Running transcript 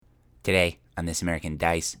Today, on This American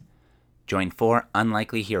Dice, join four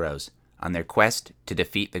unlikely heroes on their quest to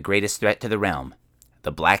defeat the greatest threat to the realm,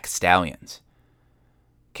 the Black Stallions.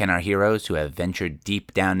 Can our heroes who have ventured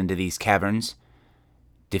deep down into these caverns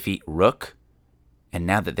defeat Rook? And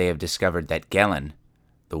now that they have discovered that Gellin,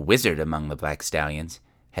 the wizard among the Black Stallions,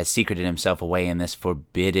 has secreted himself away in this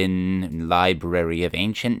forbidden library of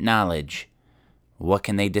ancient knowledge, what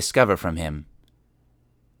can they discover from him?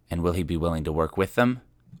 And will he be willing to work with them,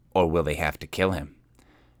 or will they have to kill him?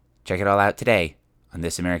 Check it all out today on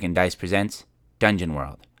This American Dice Presents Dungeon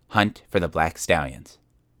World: Hunt for the Black Stallions.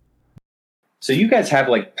 So you guys have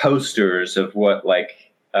like posters of what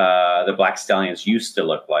the Black Stallions used to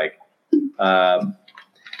look like.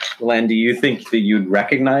 Len, do you think that you'd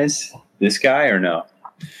recognize this guy or no?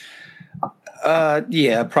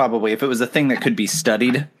 Yeah, probably. If it was a thing that could be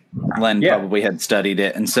studied, Len probably had studied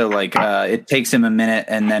it. And so it takes him a minute.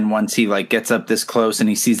 And then once he gets up this close and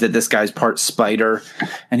he sees that this guy's part spider,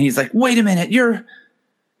 and he's like, wait a minute, you're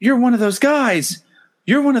one of those guys.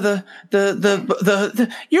 You're one of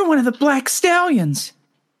you're one of the Black Stallions.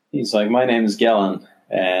 He's like, my name is Gellin,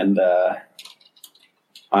 and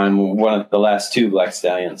I'm one of the last two Black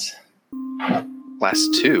Stallions.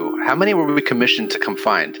 Last two? How many were we commissioned to come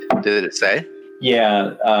find? Did it say?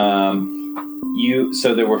 Yeah.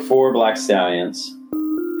 So there were four Black Stallions.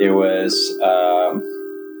 There was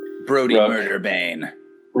Brody Rook, Murderbane.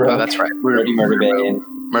 Rook, Oh, that's right. Brody Murderbane.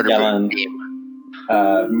 Murderbane.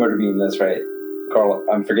 Murderbane, that's right. Carl,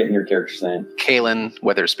 I'm forgetting your character's name. Kalen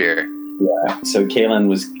Weatherspear. Yeah. So Kalen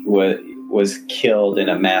was killed in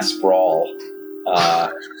a mass brawl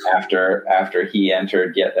after he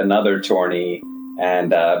entered yet another tourney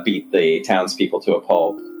and beat the townspeople to a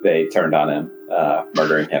pulp. They turned on him,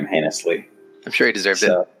 murdering him heinously. I'm sure he deserved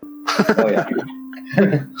it. Oh yeah.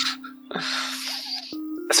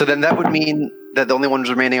 So then that would mean that the only ones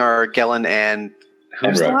remaining are Gellin and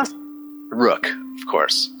who's the Rook. last? Rook, of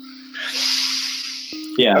course.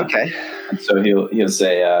 Yeah. Okay. And so he'll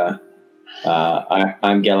say, "I'm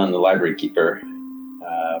Gellin, the library keeper."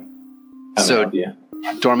 How may I help you?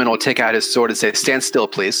 Dorman will take out his sword and say, "Stand still,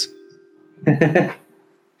 please." And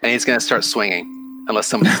he's going to start swinging unless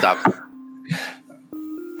someone stops him.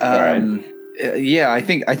 Yeah, I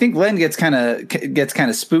think Len gets kind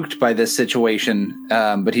of spooked by this situation,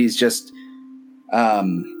 but he's just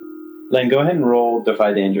Len, go ahead and roll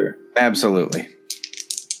Defy Danger. absolutely.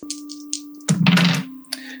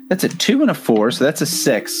 That's a 2 and a 4, so that's a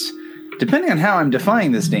 6. Depending on how I'm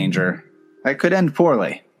defying this danger, that could end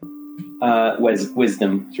poorly.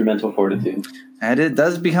 Wisdom through mental fortitude. And it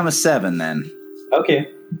does become a 7 then. Okay.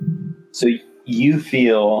 So you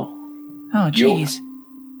feel Oh, jeez.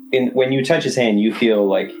 when you touch his hand, you feel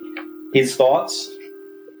like his thoughts,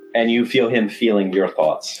 and you feel him feeling your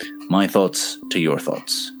thoughts. My thoughts to your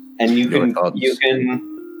thoughts. And you Your can thoughts.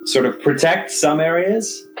 sort of protect some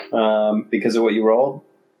areas because of what you rolled.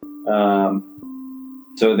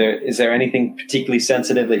 So is there anything particularly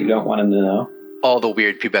sensitive that you don't want him to know? All the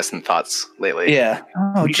weird pubescent thoughts lately. Yeah.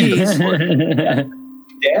 Oh, jeez.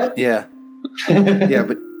 Dad? Yeah. Yeah,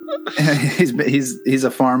 but he's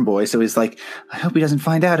a farm boy, so he's like, I hope he doesn't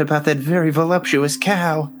find out about that very voluptuous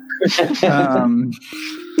cow.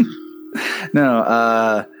 No,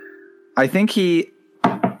 I think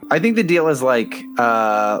the deal is Len's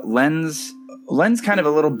kind of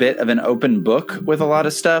a little bit of an open book with a lot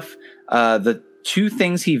of stuff. The two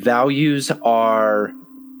things he values are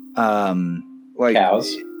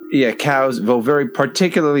Cows. Yeah, cows. Well, very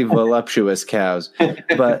particularly voluptuous cows.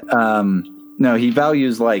 But no, he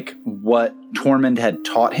values what Tormund had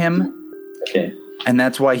taught him. Okay. And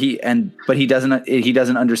that's why he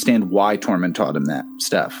doesn't understand why Tormund taught him that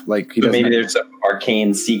stuff. So maybe there's some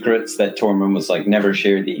arcane secrets that Tormund was never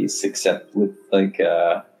share these except with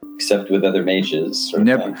other mages. Sort of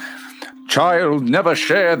Never. thing. Child, never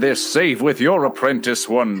share this save with your apprentice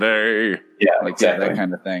one day. Yeah, Exactly. That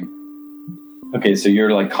kind of thing. Okay, so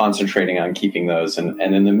you're concentrating on keeping those, and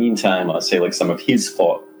in the meantime, let's say some of his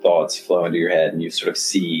thoughts flow into your head, and you sort of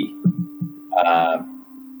see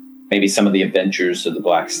maybe some of the adventures of the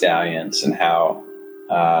Black Stallions and how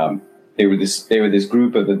they were this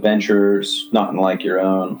group of adventurers, not unlike your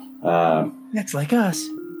own. That's like us.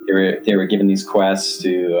 They were given these quests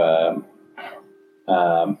to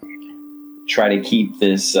try to keep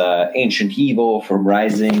this ancient evil from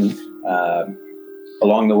rising.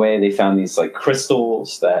 Along the way, they found these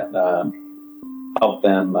crystals that help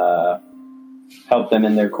them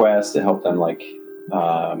in their quest. To help them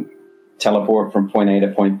teleport from point A to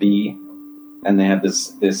point B, and they have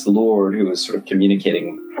this lord who was sort of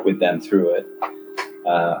communicating with them through it.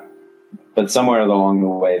 But somewhere along the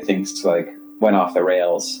way, things went off the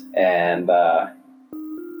rails, and a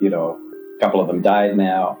couple of them died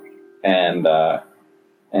now, and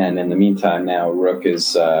in the meantime, now Rook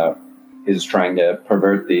is trying to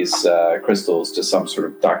pervert these crystals to some sort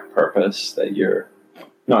of dark purpose that you're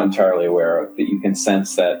not entirely aware of, but you can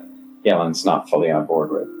sense that Galen's not fully on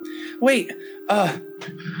board with. Wait,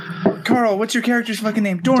 Carl, what's your character's fucking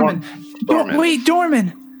name? Dorman. Dorman. Wait,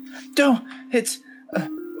 Dorman. It's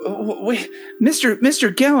wait,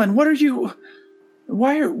 Mr. Galen. What are you?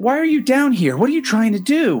 Why are you down here? What are you trying to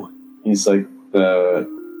do? He's like,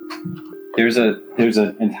 there's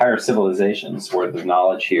an entire civilization's worth of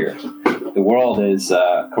knowledge here. The world is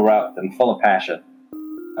corrupt and full of passion.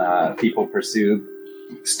 People pursue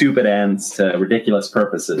stupid ends to ridiculous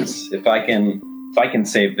purposes. If I can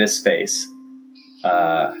save this space,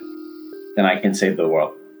 then I can save the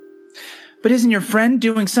world. But isn't your friend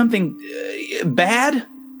doing something bad?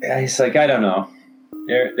 He's like, I don't know.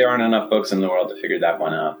 There aren't enough books in the world to figure that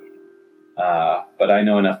one out. But I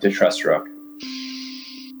know enough to trust Rook.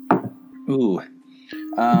 Ooh.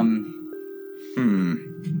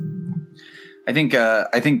 I think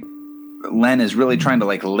Len is really trying to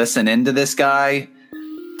like listen into this guy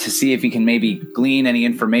to see if he can maybe glean any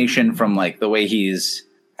information from like the way he's.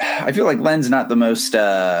 I feel like Len's not the most.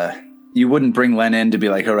 You wouldn't bring Len in to be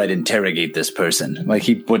like, all right, interrogate this person. Like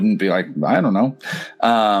he wouldn't be like, I don't know.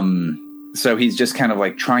 So he's just kind of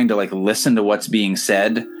like trying to like listen to what's being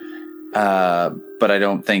said. But I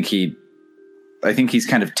don't think I think he's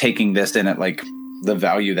kind of taking this in at like the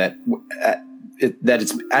value that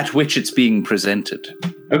it's at which it's being presented.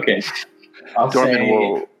 Okay. Dorman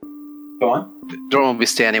will go on. Dorman will be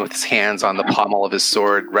standing with his hands on the pommel of his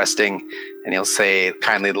sword, resting, and he'll say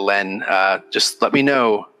kindly to Len, just let me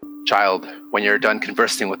know, child, when you're done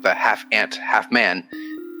conversing with the half ant, half man,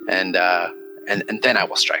 and then I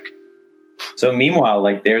will strike. So meanwhile,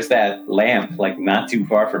 like there's that lamp like not too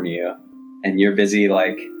far from you, and you're busy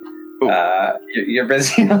like you're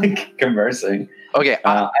busy like conversing. Okay,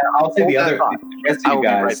 I'll say the rest of you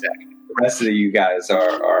guys. Right back. The rest of you guys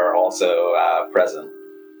are also present.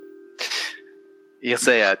 You'll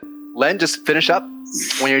say, Len, just finish up.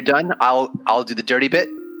 When you're done, I'll do the dirty bit.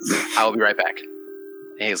 I will be right back.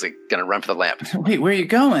 And he's like gonna run for the lamp. Wait, where are you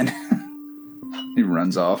going? He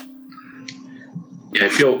runs off. Yeah, I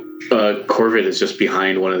feel Corvid is just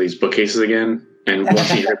behind one of these bookcases again, and once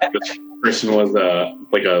he heard that this person was a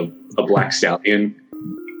black stallion,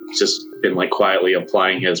 he's just been like quietly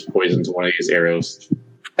applying his poison to one of these arrows.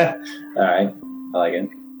 All right, I like it.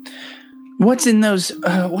 What's in those?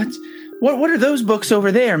 What are those books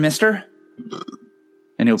over there, Mister?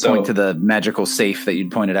 And he'll point to the magical safe that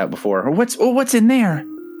you'd pointed out before. What's in there?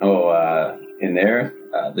 In there,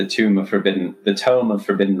 the tome of forbidden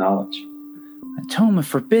knowledge. A tome of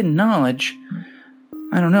forbidden knowledge.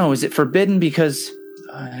 I don't know. Is it forbidden because?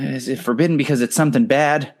 It's something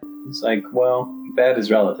bad? It's like, well, bad is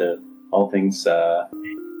relative. All things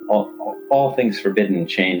forbidden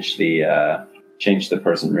change the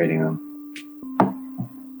person reading them.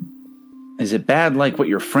 Is it bad like what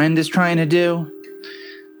your friend is trying to do?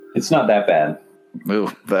 It's not that bad. Ooh,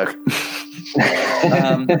 fuck.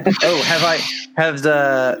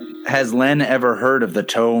 Has Len ever heard of the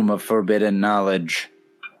Tome of Forbidden Knowledge?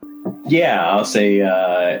 Yeah, I'll say,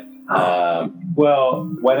 well,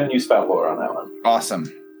 why don't you spout lore on that one?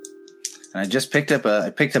 Awesome. And I just picked up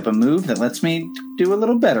a move that lets me do a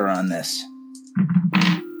little better on this.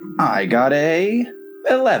 I got a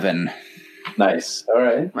 11. Nice. All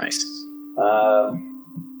right. Nice.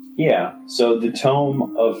 Yeah, so the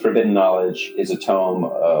Tome of Forbidden Knowledge is a tome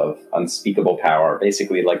of unspeakable power.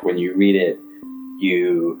 Basically, like when you read it,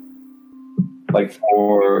 you, like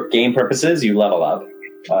for game purposes, you level up.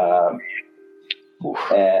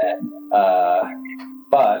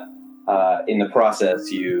 But in the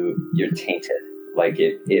process, you're tainted. Like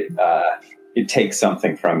it takes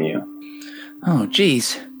something from you. Oh,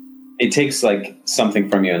 geez. It takes like something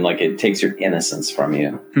from you, and like it takes your innocence from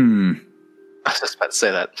you. I was just about to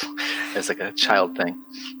say that. It's like a child thing.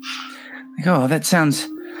 Oh, that sounds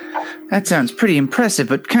pretty impressive,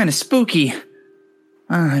 but kind of spooky.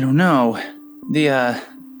 I don't know.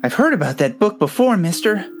 I've heard about that book before,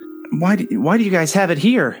 mister. Why do you guys have it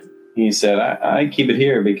here? He said, I keep it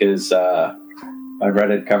here because I've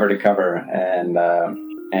read it cover to cover, and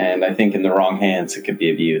I think in the wrong hands it could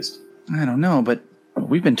be abused. I don't know, but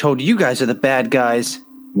we've been told you guys are the bad guys.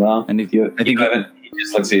 Well, and if you haven't, he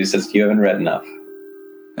just looks at you and says, you haven't read enough.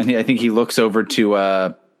 And I think he looks over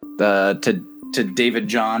to David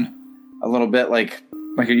John a little bit, like,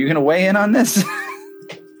 are you going to weigh in on this?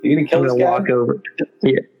 You going to kill this guy? Walk over.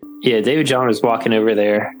 Yeah, David John was walking over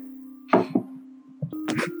there.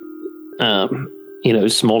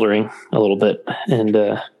 smoldering a little bit, and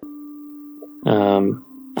I'm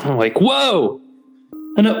like, "Whoa,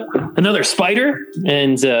 another spider!"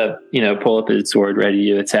 And pull up his sword, ready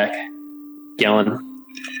to attack Galen.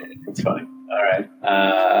 It's funny. All right.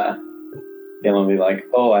 Galen will be like,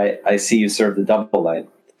 "Oh, I see you serve the double light."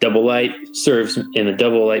 Double light serves, and the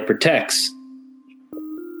double light protects.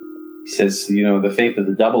 He says, the faith of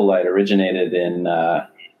the double light originated in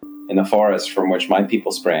the forest from which my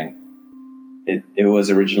people sprang. It was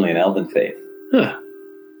originally an elven faith. Huh.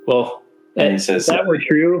 Well, and he says, if that were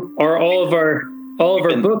true, all of our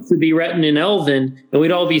books would be written in Elven, and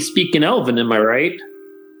we'd all be speaking Elven. Am I right?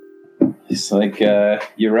 It's like,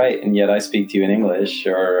 you're right, and yet I speak to you in English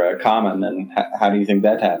or Common, and how do you think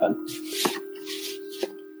that happened?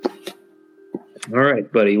 All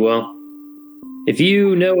right, buddy. Well, if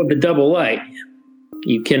you know of the double light,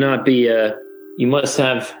 you cannot be you must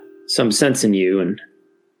have some sense in you, and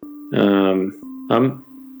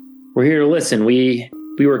we're here to listen. We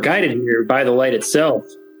were guided here by the light itself.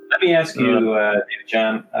 Let me ask you, David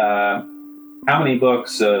John, how many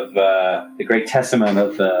books of the Great Testament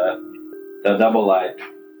of the double light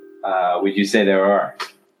would you say there are?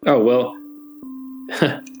 Oh, well,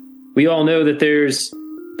 we all know that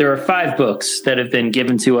there are 5 books that have been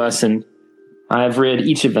given to us, and I've read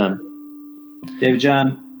each of them. David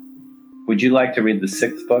John, would you like to read the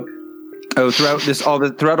 6th book? Oh,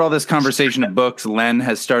 throughout all this conversation of books, Len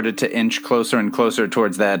has started to inch closer and closer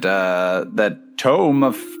towards that tome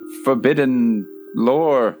of forbidden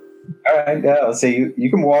lore. All right, yeah. So you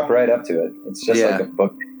can walk right up to it. It's just like a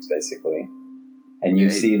book, basically, and you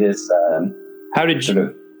see this. How did sort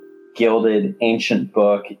of gilded ancient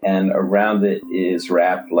book, and around it is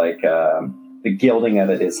wrapped like the gilding of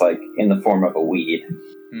it is like in the form of a weed.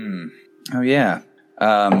 Oh yeah.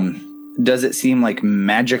 Does it seem like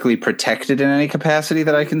magically protected in any capacity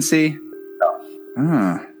that I can see? No.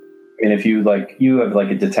 I mean, if you have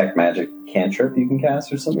like a detect magic cantrip you can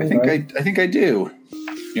cast or something. I think I do.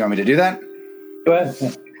 You want me to do that? Go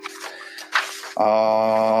ahead.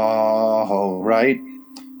 All right.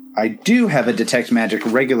 I do have a detect magic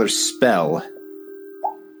regular spell.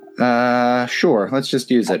 Sure. Let's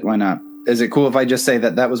just use it. Why not? Is it cool if I just say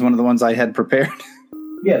that was one of the ones I had prepared?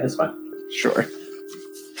 Yeah, that's fine. Sure.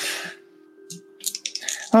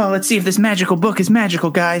 Oh, let's see if this magical book is magical,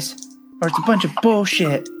 guys. Or it's a bunch of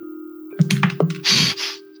bullshit.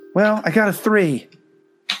 Well, I got a 3.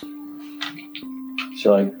 She's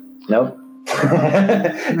like, nope.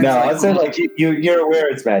 No, I'd say like you're aware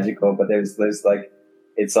it's magical, but there's like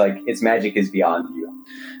its magic is beyond you.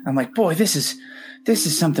 I'm like, boy, this is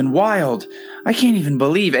something wild. I can't even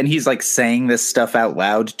believe. And he's like saying this stuff out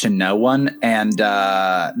loud to no one. And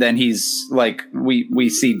then he's like, we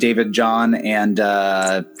see David John and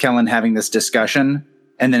Kellen having this discussion.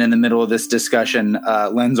 And then in the middle of this discussion,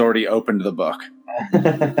 Len's already opened the book.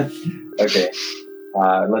 Okay.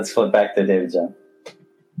 Let's flip back to David John.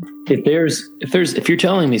 If you're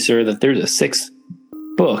telling me, sir, that there's a 6th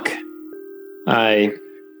book, I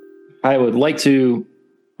would like to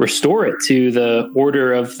restore it to the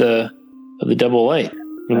order of the double light.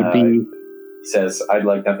 It would be. He says, "I'd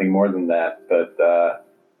like nothing more than that, but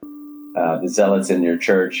the zealots in your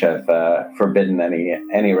church have forbidden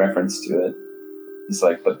any reference to it." He's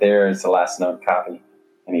like, "But there is the last known copy,"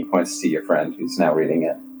 and he points to your friend who's now reading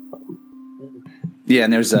it. Yeah,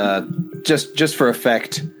 and there's just for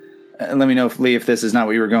effect. Let me know if this is not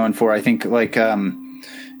what you were going for. I think like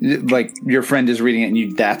your friend is reading it,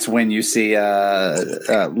 and that's when you see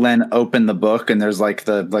Len open the book, and there's like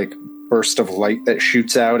the burst of light that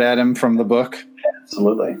shoots out at him from the book.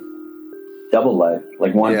 Absolutely, double light,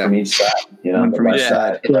 like one from each side. One from each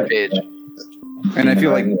side. Page. And I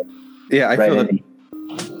feel like,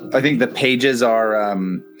 I think the pages are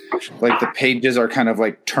the pages are kind of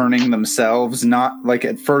like turning themselves. Not like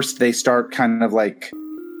at first they start kind of like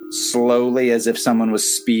slowly as if someone was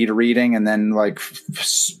speed reading, and then like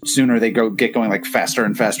sooner they get going like faster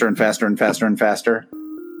and faster and faster and faster and faster.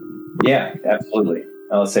 Yeah, absolutely.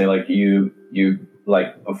 I'll say like you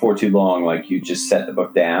like before too long, like you just set the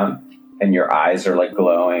book down and your eyes are like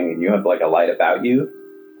glowing and you have like a light about you.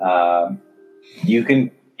 You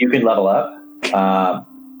can level up,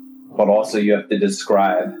 but also you have to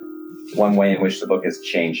describe one way in which the book has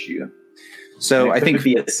changed you. So I think it could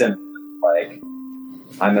be as simple like,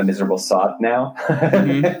 I'm a miserable sod now.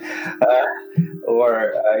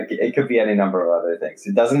 Or it could be any number of other things.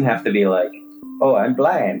 It doesn't have to be like, oh, I'm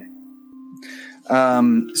blind.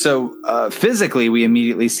 So physically, we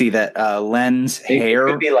immediately see that Len's hair...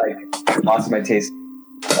 It could be like, I've lost my taste.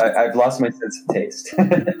 I've lost my sense of taste.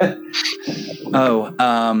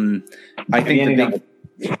 I think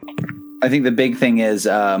I think the big thing is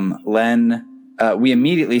Len. We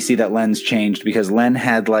immediately see that Len's changed because Len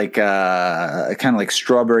had like kind of like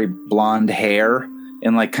strawberry blonde hair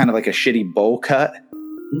and like kind of like a shitty bowl cut,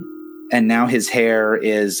 and now his hair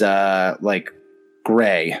is like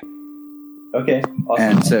gray. Okay, awesome.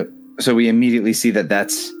 And so we immediately see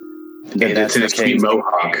that's it's in a sweet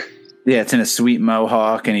mohawk. Yeah, it's in a sweet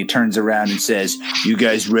mohawk, and he turns around and says, "You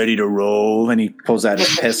guys ready to roll?" And he pulls out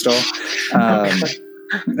his pistol.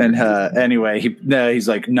 And anyway, he's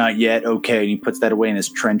like, "Not yet, okay." And he puts that away in his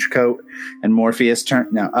trench coat. And Morpheus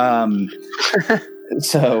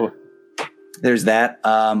so there's that.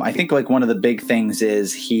 I think like one of the big things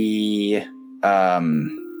is he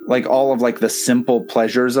like all of like the simple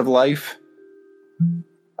pleasures of life.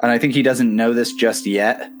 And I think he doesn't know this just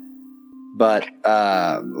yet, but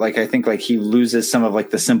like I think like he loses some of like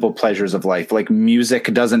the simple pleasures of life. Like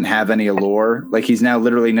music doesn't have any allure. Like he's now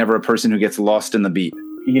literally never a person who gets lost in the beat.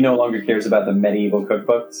 He no longer cares about the medieval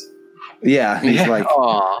cookbooks. Yeah, he's like,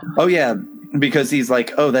 Aw. oh yeah, because he's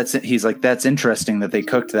like, that's interesting that they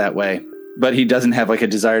cooked that way. But he doesn't have like a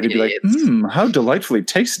desire to be like, how delightfully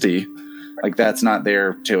tasty. Like that's not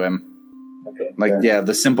there to him. Okay, like yeah,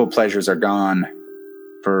 the simple pleasures are gone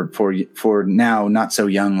for now not so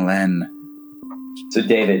young Len. So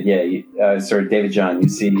David, David John, you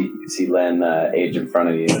see Len age in front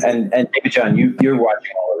of you, and David John, you're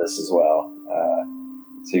watching all of this as well,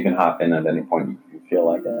 so you can hop in at any point you feel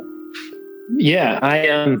like that.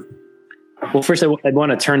 Yeah, well, first I'd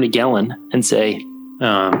want to turn to Gellin and say,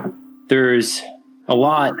 there's a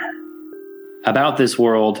lot about this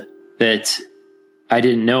world that I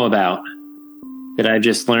didn't know about, that I've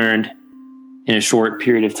just learned in a short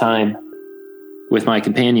period of time with my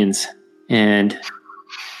companions. And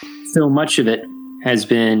so much of it has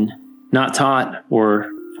been not taught or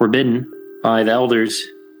forbidden by the elders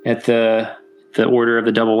at the Order of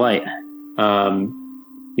the Double Light.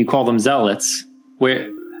 You call them zealots.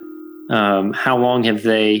 How long have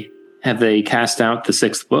they cast out the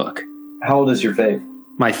sixth book? How old is your faith?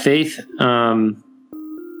 My faith,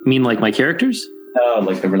 mean like my characters? No,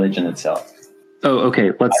 like the religion itself. Oh,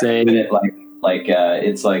 okay. Let's say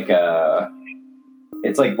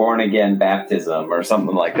it's like born again baptism or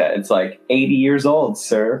something like that. It's like 80 years old,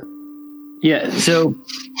 sir. Yeah. So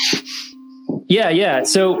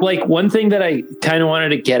So like one thing that I kind of wanted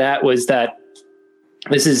to get at was that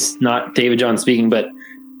this is not David John speaking, but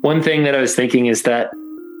one thing that I was thinking is that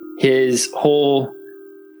his whole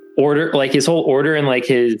order and like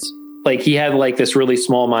he had like this really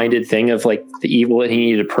small minded thing of like the evil that he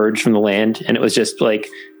needed to purge from the land. And it was just like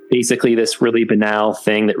basically this really banal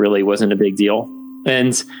thing that really wasn't a big deal.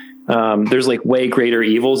 And there's like way greater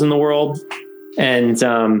evils in the world. And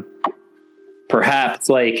perhaps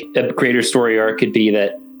like a greater story arc could be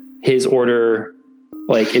that his order,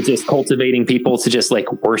 like it's just cultivating people to just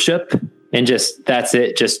like worship and just, that's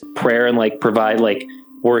it. Just prayer and like provide like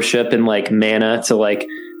worship and like mana to like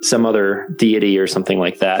some other deity or something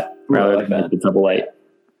like that, rather than the Double Light.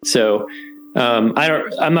 So I'm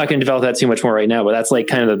not going to develop that too much more right now, but that's like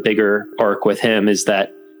kind of the bigger arc with him, is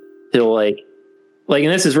that he'll like, and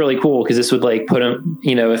this is really cool because this would like put him,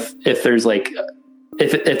 if there's like,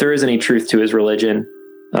 if there is any truth to his religion,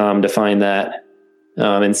 to find that,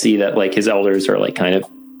 and see that like his elders are like kind of,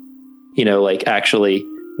 like actually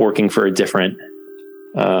working for a different,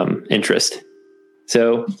 interest.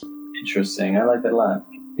 So interesting. I like that a lot.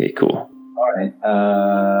 Okay, cool. All right.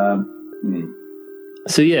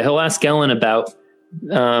 So yeah, he'll ask Gellin about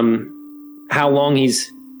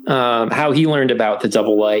how he learned about the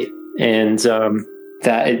Double Light, and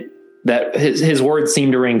that his words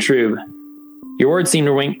seem to ring true. Your words seem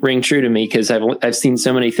to ring true to me because I've seen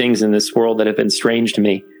so many things in this world that have been strange to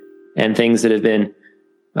me, and things that have been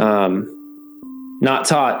not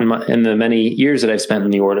taught in the many years that I've spent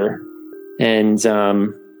in the Order, and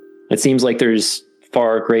it seems like there's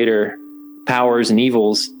far greater powers and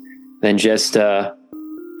evils than just the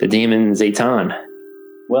demon Zaytan.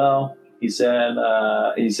 Well, he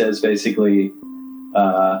says basically,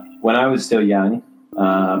 when I was still young,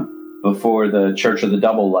 before the Church of the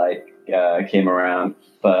Double Light came around,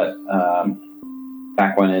 but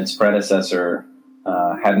back when its predecessor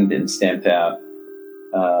hadn't been stamped out,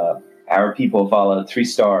 our people followed 3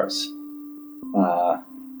 stars.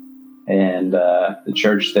 And the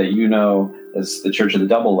church that you know as the Church of the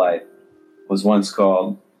Double Light was once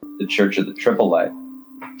called the Church of the Triple Light.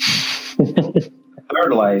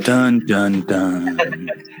 Third light, dun dun dun,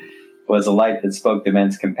 was a light that spoke to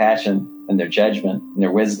men's compassion and their judgment and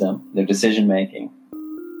their wisdom, their decision making.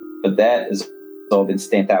 But that has all been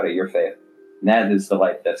stamped out of your faith. And that is the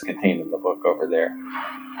light that's contained in the book over there.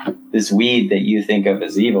 This weed that you think of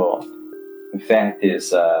as evil in fact,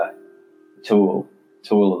 is tool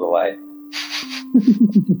of the light.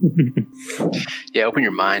 Yeah, open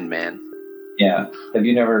your mind, man. Yeah. Have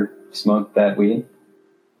you never smoked that weed?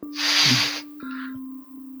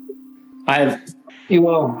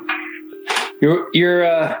 Your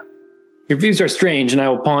views are strange, and I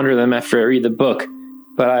will ponder them after I read the book.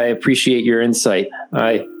 But I appreciate your insight.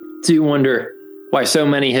 I do wonder why so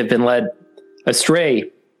many have been led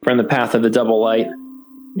astray from the path of the double light,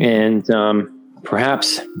 and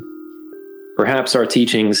perhaps our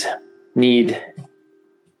teachings need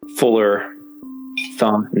fuller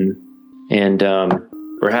thought, and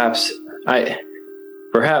perhaps I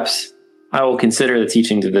will consider the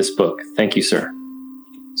teachings of this book. Thank you, sir.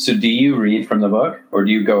 So do you read from the book, or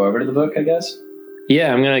do you go over to the book, I guess?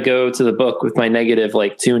 Yeah, I'm going to go to the book with my negative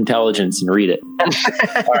 2 intelligence and read it. All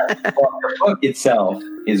right. Well, the book itself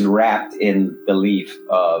is wrapped in the leaf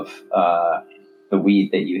of the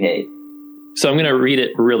weed that you hate. So I'm going to read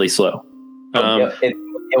it really slow. It's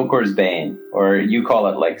Ilkor's Bane, or you call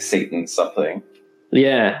it Satan something.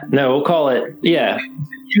 Yeah, no, we'll call it, yeah.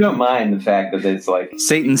 You don't mind the fact that it's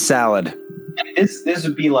Satan's salad. This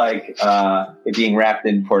would be like it being wrapped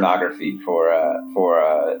in pornography for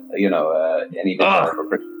any or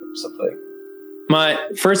something.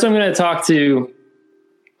 First, I'm going to talk to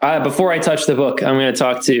before I touch the book. I'm going to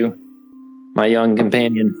talk to my young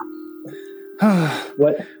companion.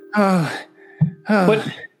 What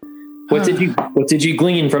did you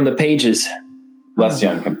glean from the pages? Less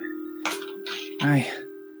young companion.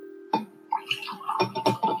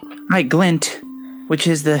 I glint, which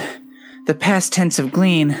is the past tense of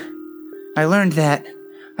glean. I learned that.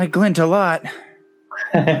 I glint a lot.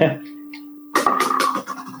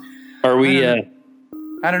 Are we?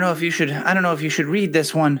 I don't know if you should read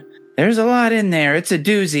this one. There's a lot in there. It's a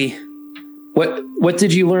doozy. What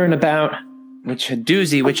did you learn about? Which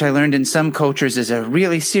I learned in some cultures is a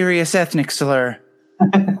really serious ethnic slur.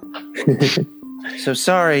 So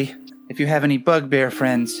sorry if you have any bugbear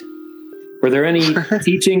friends. Were there any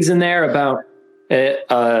teachings in there about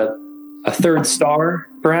a third star,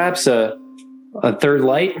 perhaps a third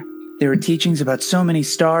light? There were teachings about so many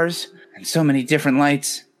stars and so many different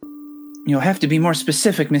lights. You'll have to be more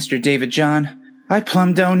specific, Mr. David John. I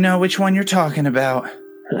plumb don't know which one you're talking about.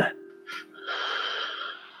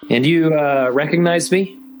 And you recognize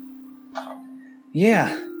me?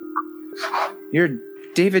 Yeah. You're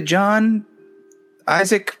David John,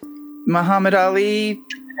 Isaac Muhammad Ali,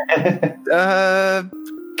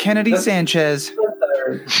 Kennedy Sanchez.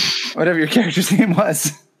 Whatever your character's name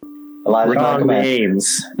was. Wrong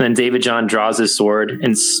names. Then David John draws his sword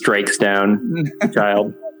and strikes down the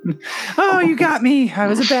child. Oh, you got me. I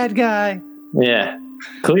was a bad guy. Yeah.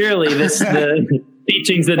 Clearly, the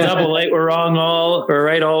teachings of Double Light were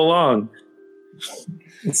right all along.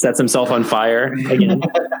 He sets himself on fire again.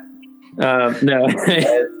 No.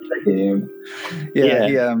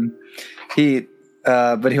 Yeah.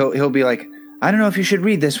 But he'll be like, I don't know if you should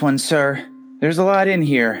read this one, sir. There's a lot in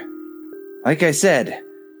here. Like I said,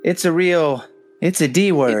 it's a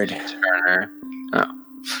D word. Turner. Oh.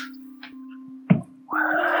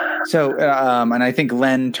 So, and I think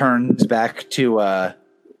Len turns back to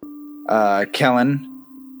Kellen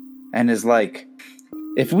and is like,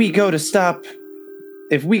 if we go to stop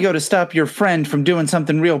your friend from doing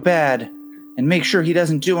something real bad and make sure he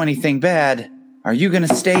doesn't do anything bad, are you going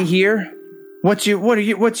to stay here? What's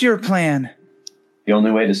your plan? The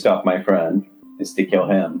only way to stop my friend is to kill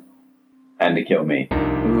him and to kill me.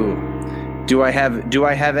 Ooh. Do I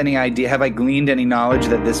have any idea? Have I gleaned any knowledge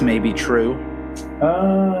that this may be true?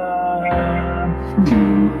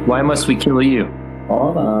 Why must we kill you?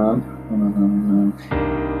 Hold on.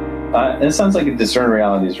 It sounds like a discern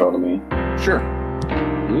realities roll to me. Sure.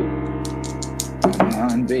 Come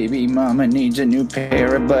on, baby. Mama needs a new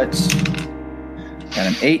pair of butts. Got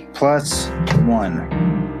an 8 plus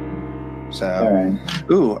 1. So, all right.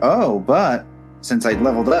 But since I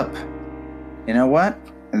leveled up, you know what?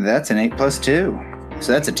 That's an 8 plus 2.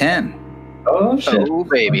 So that's a 10. Oh, shit. Oh,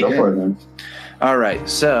 baby. Go for it, then. All right,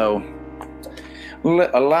 so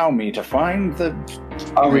allow me to find the...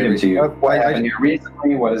 I'll read it to you. What happened here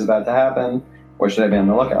recently? What is about to happen? What should I be on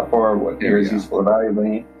the lookout for? What here is useful or valuable to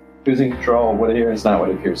me? Who's in control? What here is not what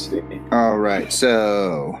it appears to be. All right,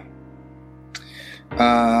 so...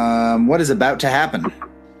 what is about to happen?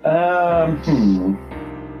 I'll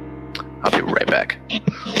be right back.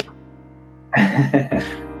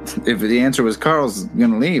 If the answer was Carl's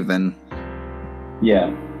going to leave, then...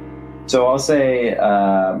 Yeah. So I'll say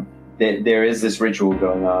that there is this ritual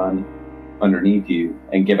going on underneath you,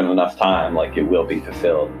 and given enough time, it will be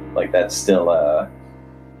fulfilled. That's still a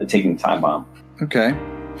ticking time bomb. Okay.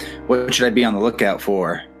 What should I be on the lookout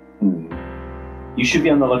for? You should be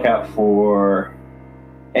on the lookout for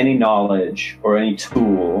any knowledge or any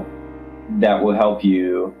tool that will help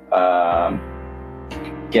you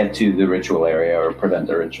get to the ritual area or prevent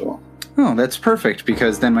the ritual. Oh, that's perfect,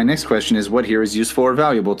 because then my next question is, what here is useful or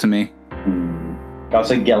valuable to me?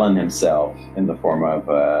 Also, Gillen himself, in the form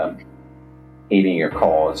of aiding your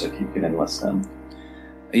cause, if you can enlist him.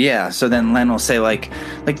 Yeah, so then Len will say, like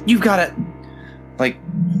you've got to, like,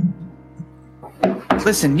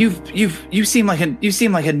 listen, you seem like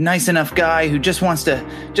a nice enough guy who just wants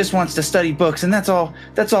to study books, and that's all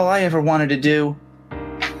I ever wanted to do.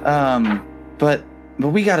 But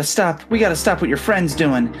we gotta stop what your friend's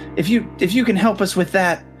doing. If you can help us with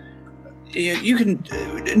that, you can.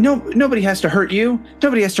 Nobody has to hurt you.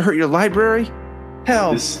 Nobody has to hurt your library.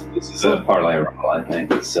 Hell, this is a parlay roll, I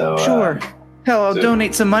think. So sure. Hell, I'll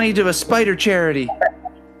donate some money to a spider charity.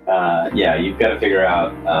 Yeah, you've got to figure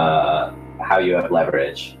out how you have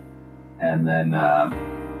leverage, and then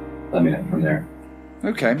let me know from there.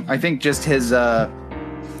 Okay, I think just his. So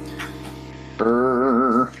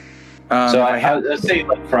let's say,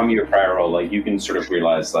 like, from your prior role, like, you can sort of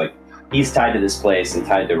realize, like, he's tied to this place and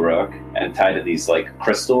tied to Rook and tied to these, like,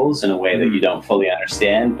 crystals in a way that you don't fully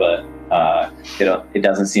understand, but it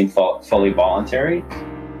doesn't seem fully voluntary.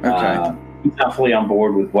 Okay. He's not fully on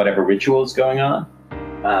board with whatever ritual is going on.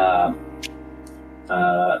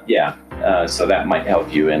 So that might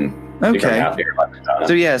help you in figuring out your life.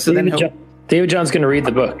 So yeah, so David John's going to read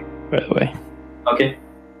the book, by the way. Okay.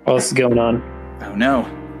 What else is going on? Oh no.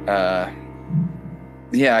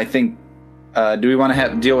 Yeah, I think. Do we want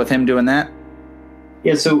to deal with him doing that?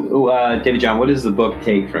 Yeah. So, David John, what does the book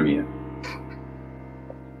take from you?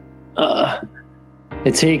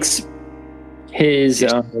 It takes his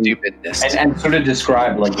stupidness and sort of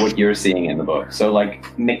describe, like, what you're seeing in the book. So,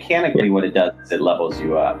 like, mechanically, what it does is it levels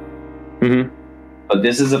you up. Mm-hmm. But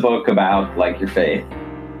this is a book about, like, your faith,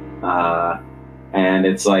 and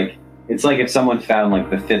it's like if someone found, like,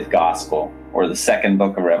 the fifth gospel or the second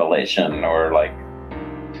book of Revelation or, like,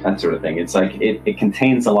 that sort of thing. It's like it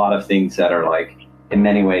contains a lot of things that are, like, in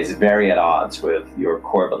many ways very at odds with your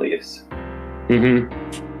core beliefs.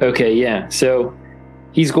 Mm-hmm. Okay, yeah. So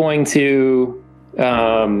he's going to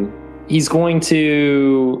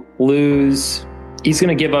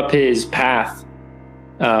give up his path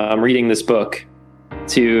reading this book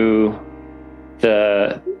to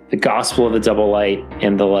the gospel of the double light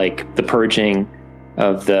and the purging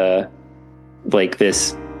of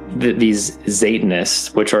these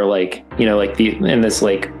Satanists, which are this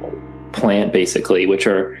plant, basically, which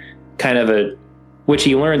are kind of which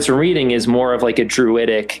he learns from reading is more of like a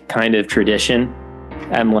druidic kind of tradition,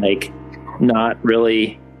 and like not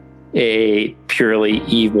really a purely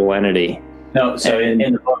evil entity. No, so in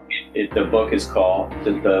the book, the book is called,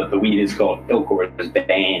 the weed is called Ilkor's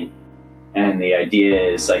Bane, and the idea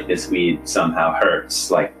is, like, this weed somehow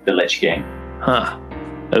hurts, like the Lich King. Huh.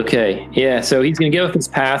 Okay. Yeah. So he's going to give up his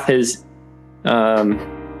path. He's going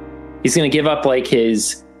to give up, like,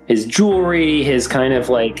 his jewelry, his kind of,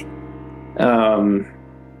 like,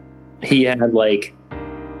 he had, like,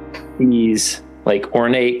 these, like,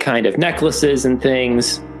 ornate kind of necklaces and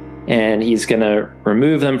things, and he's going to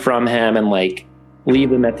remove them from him and, like, leave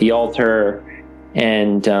them at the altar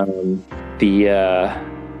and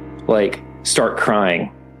start crying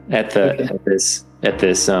at this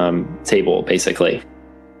table, basically.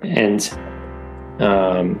 And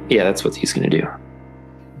that's what he's going to do. All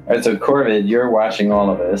right, so Corvid, you're watching all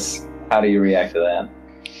of this. How do you react to that?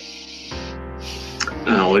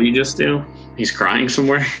 What do you just do? He's crying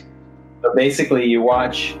somewhere. So basically, you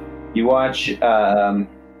watch Len,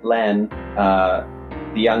 the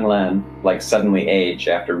young Len, like, suddenly age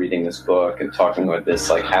after reading this book and talking with this,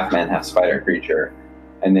 like, half man, half spider creature,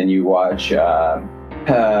 and then you watch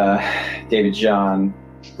David John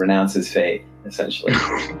renounce his faith, essentially.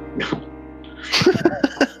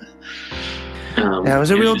 That was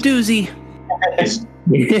a real doozy.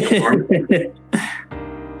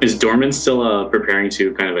 Is Dorman still preparing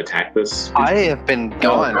to kind of attack this? I have been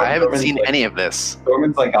gone. I haven't seen any of this.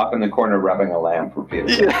 Dorman's, like, up in the corner rubbing a lamp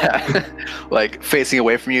repeatedly. Yeah. Like, facing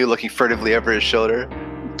away from you, looking furtively over his shoulder.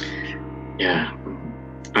 Yeah.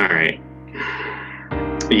 All right.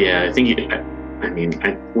 Yeah, I think I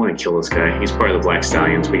want to kill this guy. He's part of the Black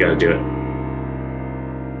Stallions. We got to do it.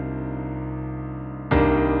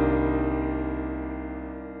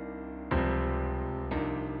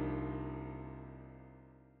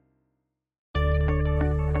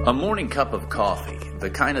 A morning cup of coffee, the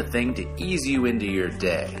kind of thing to ease you into your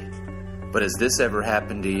day. But has this ever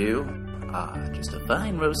happened to you? Just a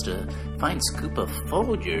fine roast, a fine scoop of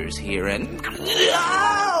Folgers here, and...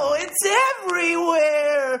 Oh! Oh, it's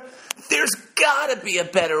everywhere! There's gotta be a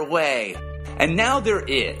better way. And now there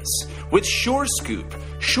is. With SureScoop.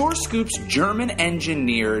 SureScoop's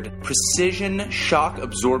German-engineered precision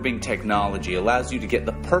shock-absorbing technology allows you to get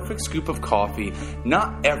the perfect scoop of coffee,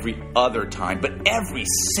 not every other time, but every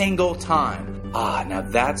single time. Ah, now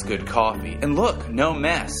that's good coffee. And look, no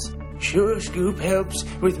mess. SureScoop helps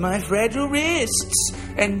with my fragile wrists.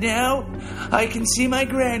 And now I can see my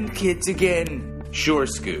grandkids again.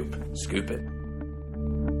 SureScoop. Scoop it.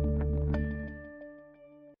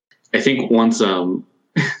 I think once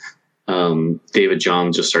David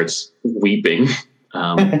John just starts weeping,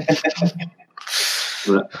 I'm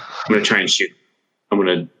gonna try and shoot. I'm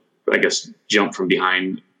gonna, I guess, jump from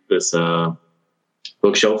behind this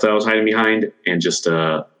bookshelf that I was hiding behind and just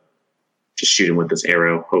shoot him with this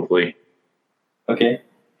arrow, hopefully. Okay.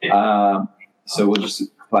 So we'll just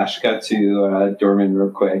flash cut to Dorman real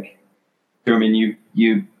quick. Dorman,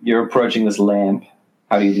 you're approaching this lamp.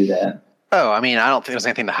 How do you do that? Oh, I mean, I don't think there's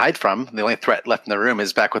anything to hide from. The only threat left in the room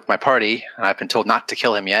is back with my party, and I've been told not to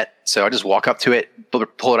kill him yet. So I just walk up to it, pull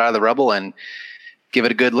it out of the rubble, and give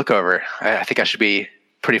it a good look over. I think I should be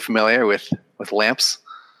pretty familiar with lamps.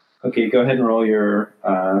 Okay, go ahead and roll your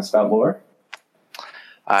spout lore.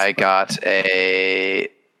 I got a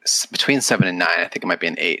between 7 and 9. I think it might be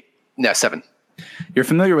an 8. No, 7. You're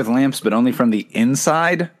familiar with lamps, but only from the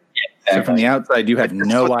inside. So from the outside, you have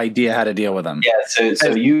no idea how to deal with them. Yeah, so I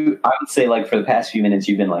would say, like, for the past few minutes,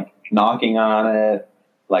 you've been, like, knocking on it,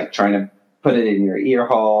 like, trying to put it in your ear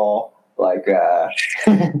hole, like, I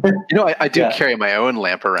do carry my own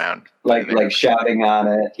lamp around. Like shouting on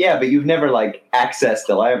it. Yeah, but you've never, like, accessed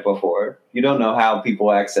a lamp before. You don't know how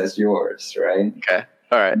people access yours, right? Okay.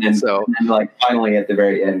 All right. And then, like, finally, at the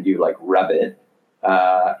very end, you, like, rub it.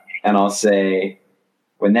 And I'll say,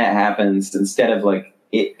 when that happens, instead of, like,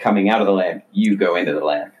 it coming out of the lamp, you go into the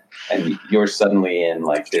lamp, and you're suddenly in,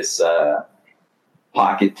 like, this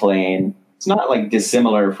pocket plane. It's not, like,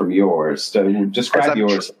 dissimilar from yours. So describe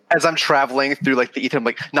yours. As I'm traveling through, like, the ether, I'm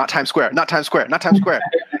like, not Times Square, not Times Square, not Times Square.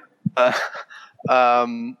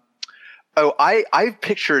 I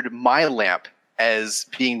pictured my lamp as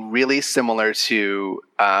being really similar to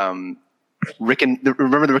remember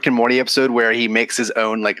the Rick and Morty episode where he makes his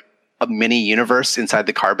own, like, a mini universe inside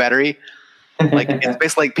the car battery. Like, it's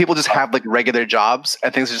basically like people just have, like, regular jobs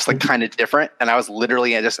and things are just, like, kind of different. And I was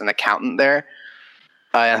literally just an accountant there,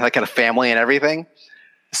 and like, had a family and everything.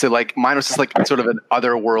 So, like, mine was just, like, sort of an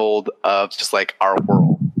other world of just, like, our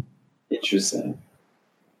world. Interesting.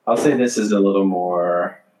 I'll say this is a little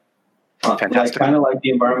more fantastic, like, kind of like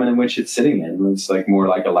the environment in which it's sitting in. It's, like, more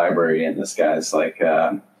like a library, and this guy's, like,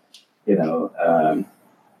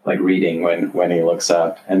 like, reading when he looks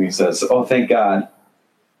up, and he says, "Oh, thank God.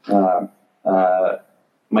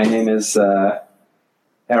 My name is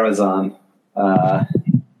Arizon,"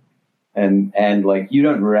 and like, you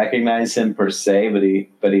don't recognize him per se,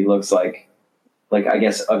 but he looks like I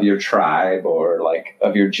guess of your tribe, or like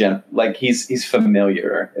of your like he's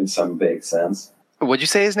familiar in some big sense. What'd you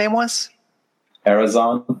say his name was?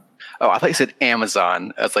 Arizon. Oh, I thought you said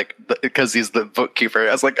Amazon. I was like, because he's the bookkeeper.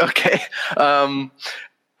 I was like, okay. All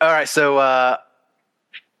right. So, all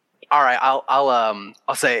right.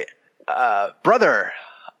 I'll say, brother,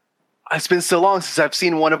 it's been so long since I've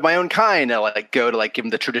seen one of my own kind. I like go to, like, give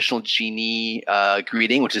him the traditional genie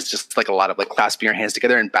greeting, which is just, like, a lot of, like, clasping your hands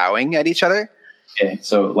together and bowing at each other. Okay,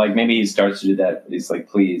 so, like, maybe he starts to do that. He's like,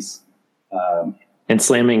 please, and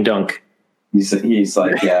slamming dunk. He's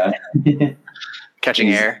like, yeah, catching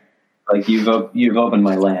air. Like, you've opened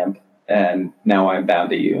my lamp, and now I'm bound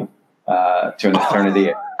to you to an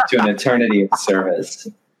eternity of service.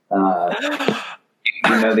 You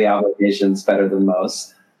know the obligations better than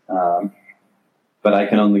most. But I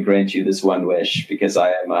can only grant you this one wish, because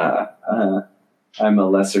I'm a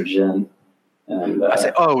lesser djinn. And I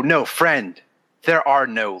say, oh no, friend, there are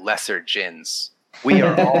no lesser djinns. We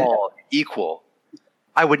are all equal.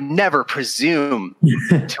 I would never presume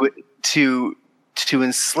to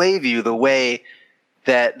enslave you the way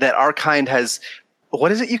that our kind has.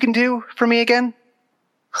 What is it you can do for me again?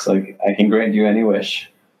 It's like, I can grant you any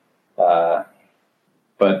wish, but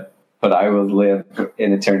I will live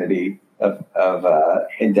in eternity of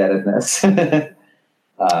indebtedness, now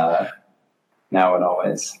and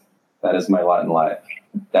always. That is my lot in life.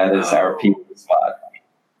 That is our people's lot.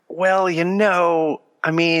 Well,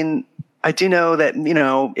 I mean, I do know that,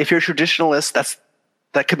 if you're a traditionalist,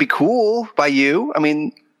 that could be cool by you. I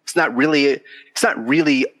mean, it's not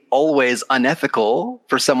really always unethical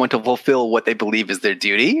for someone to fulfill what they believe is their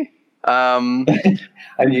duty. And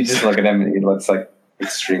you just look at him and he looks, like,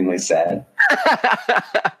 extremely sad.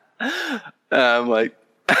 I'm like,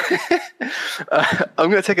 I'm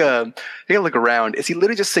gonna take a look around. Is he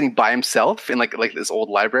literally just sitting by himself in like this old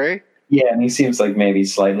library? Yeah, and he seems like maybe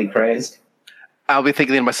slightly crazed. I'll be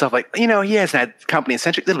thinking to myself, like, he hasn't had company in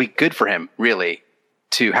centuries. It'll be good for him, really,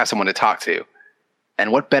 to have someone to talk to.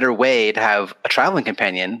 And what better way to have a traveling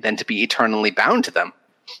companion than to be eternally bound to them?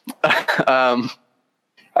 I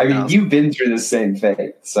mean, you've been through the same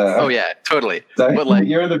thing. So. Oh yeah, totally. So but like,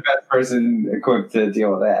 you're the best person equipped to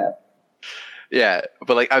deal with that. Yeah,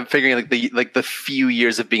 but like I'm figuring like the few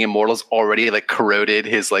years of being immortal has already like corroded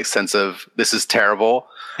his like sense of this is terrible.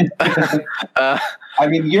 I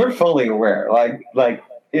mean, you're fully aware. Like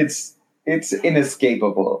it's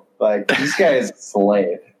inescapable. Like this guy is a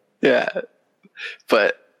slave. Yeah,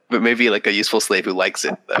 but maybe like a useful slave who likes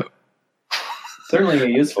it though. Certainly a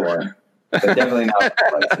useful one, but definitely not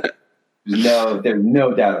who likes it. There's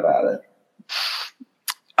no doubt about it.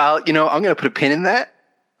 I'm gonna put a pin in that.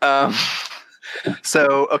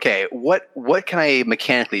 So, okay, what can I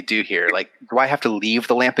mechanically do here? Like, do I have to leave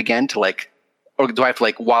the lamp again to like, or do I have to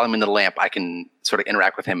like, while I'm in the lamp, I can sort of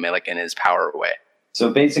interact with him like in his power way? So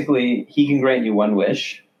basically, he can grant you one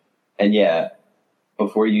wish, and yeah,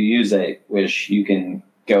 before you use a wish, you can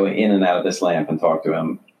go in and out of this lamp and talk to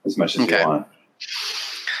him as much as you want.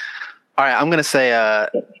 All right, I'm gonna say,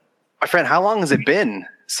 my friend, how long has it been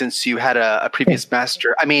since you had a previous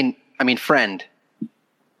master? I mean, friend.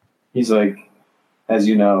 He's like, as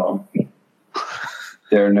you know,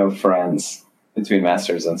 there are no friends between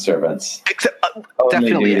masters and servants.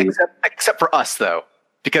 Definitely, except for us, though,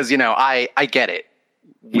 because I get it.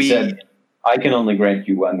 He said, "I can only grant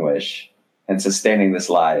you one wish, and sustaining this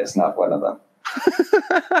lie is not one of them."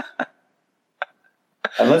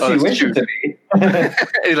 Unless you wish it to be.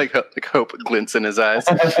 like hope glints in his eyes.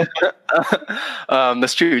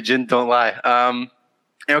 That's true. Jinn don't lie.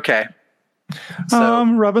 Okay. So,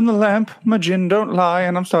 I'm rubbing the lamp. My gin don't lie,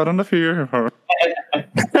 and I'm starting to fear her.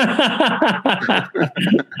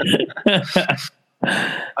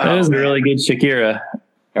 That was a really good Shakira.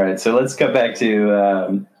 All right, so let's cut back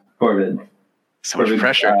to Corvid. So much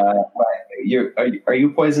pressure. Are you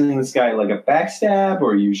poisoning this guy like a backstab,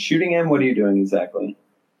 or are you shooting him? What are you doing exactly?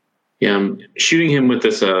 Yeah, I'm shooting him with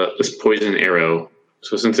this poison arrow.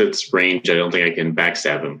 So since it's range, I don't think I can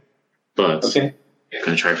backstab him. But okay. I'm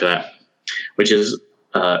going to try for that. Which is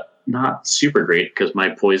not super great because my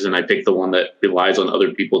poison, I picked the one that relies on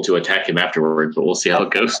other people to attack him afterwards, but we'll see how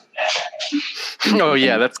it goes. Oh,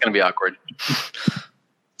 yeah, that's going to be awkward.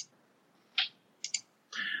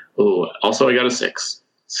 Oh, also I got a 6.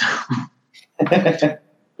 So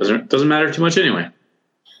doesn't matter too much anyway.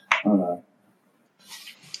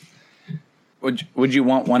 Would you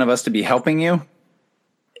want one of us to be helping you?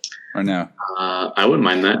 Or no? I wouldn't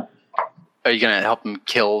mind that. Are you going to help him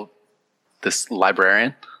kill this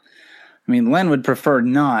librarian? I mean, Len would prefer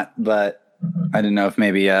not, but I don't know if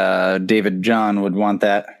maybe David John would want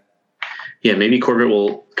that. Yeah, maybe Corbett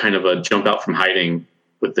will kind of jump out from hiding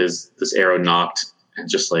with this arrow knocked and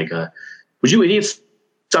just like, would you idiots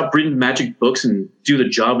stop reading magic books and do the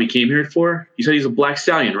job we came here for? You said he's a black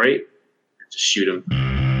stallion, right? Just shoot him.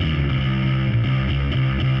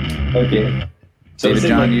 Okay. So David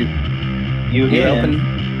John, like you hit him. Open.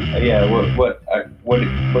 Yeah. What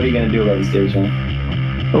are you gonna do about this, David John?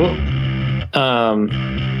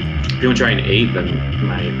 If you want to try an 8, then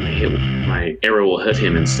my arrow will hit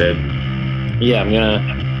him instead. Yeah, I'm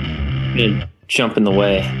gonna jump in the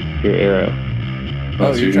way of your arrow.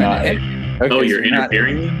 Oh, you're trying to. Okay, you're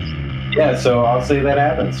interfering? Yeah, so I'll say that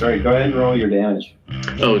happens. All right, go ahead and roll your damage.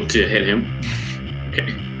 Oh, to hit him?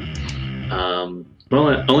 Okay. Well,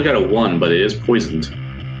 I only got a 1, but it is poisoned.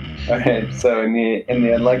 All right, so in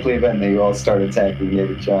the unlikely event that you all start attacking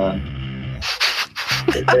David John,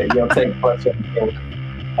 you'll take +1.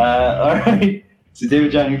 All right, so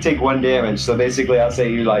David John, you take 1 damage. So basically, I'll say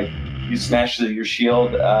you smash your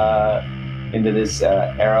shield into this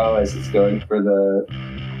arrow as it's going for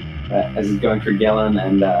Gillen,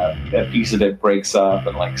 and a piece of it breaks off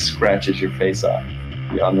and like scratches your face off.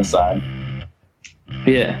 You're on the side.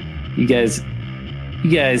 Yeah, you guys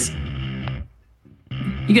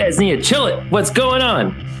need to chill it. What's going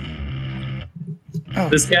on? Oh.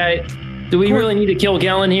 This guy, do we really need to kill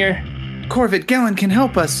Galen here? Corvid, Galen can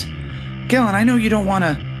help us. Galen, I know you don't want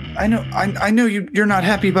to. I know you're not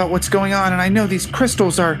happy about what's going on, and I know these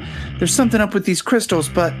crystals there's something up with these crystals,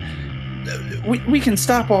 but we can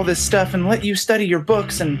stop all this stuff and let you study your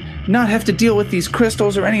books and not have to deal with these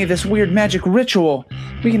crystals or any of this weird magic ritual.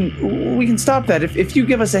 We can stop that. If you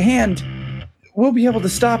give us a hand, we'll be able to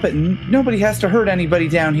stop it, and nobody has to hurt anybody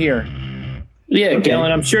down here. Yeah, okay.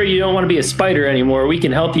 Galen, I'm sure you don't want to be a spider anymore. We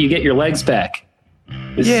can help you get your legs back.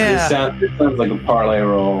 This sounds like a parlay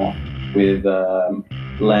roll with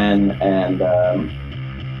Len and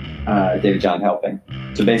David John helping.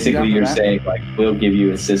 So basically, you're saying like we'll give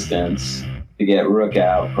you assistance to get Rook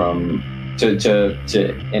out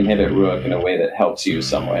to inhibit Rook in a way that helps you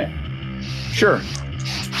some way. Sure.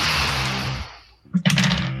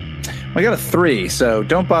 I got a 3, so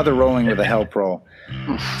don't bother rolling with a help roll.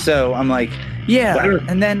 So I'm like, yeah,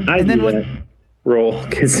 and then what? Roll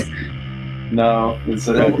because no, it's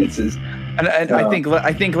his. And I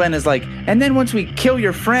think Len is like, and then once we kill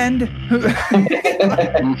your friend, he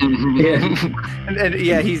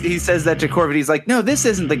says that to Corvid. He's like, no, this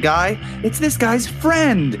isn't the guy. It's this guy's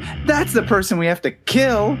friend. That's the person we have to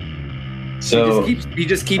kill. So he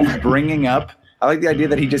just keeps bringing up. I like the idea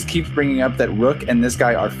that he just keeps bringing up that Rook and this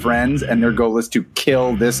guy are friends, and their goal is to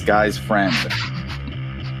kill this guy's friend.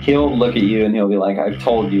 He'll look at you and he'll be like, I've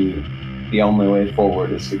told you the only way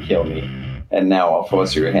forward is to kill me, and now I'll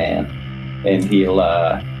force your hand. And he'll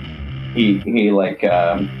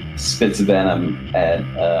spits venom at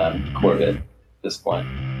Corvid at this point.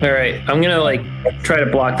 All right, I'm gonna try to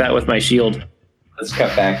block that with my shield. Let's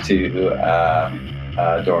cut back to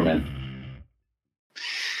Dorman.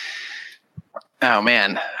 Oh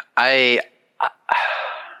man, all right.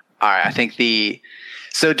 I think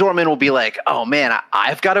so Dorman will be like, oh man,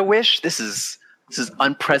 I've got a wish. This is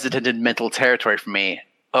unprecedented mental territory for me.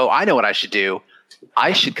 Oh, I know what I should do.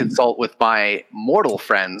 I should consult with my mortal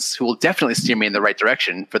friends who will definitely steer me in the right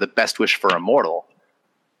direction for the best wish for a mortal.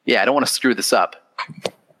 Yeah, I don't want to screw this up.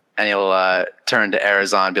 And he'll turn to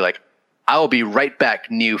Arizon and be like, I will be right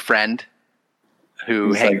back, new friend.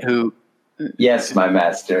 Who? Yes, my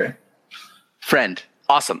master. Friend.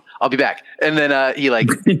 Awesome. I'll be back. And then he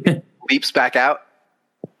leaps back out.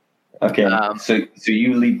 Okay. So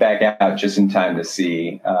you leap back out just in time to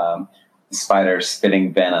see the spider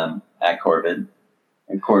spitting venom at Corvid.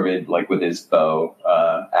 And Corvid, with his bow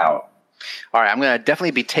out. All right, I'm going to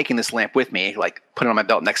definitely be taking this lamp with me, put it on my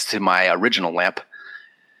belt next to my original lamp.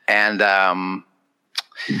 And then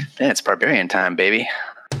it's barbarian time, baby.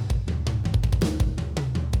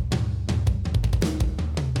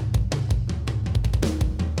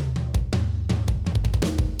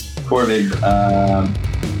 Corvid,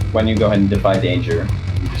 why don't you go ahead and defy danger?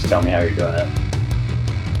 You just tell me how you're doing it.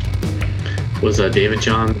 Was David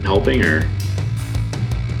John helping, or?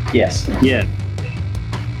 Yes. Yeah.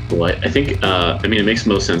 Well, I think, it makes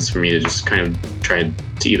most sense for me to just kind of try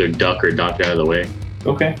to either duck or duck out of the way.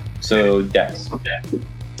 Okay. So, Dex. Okay.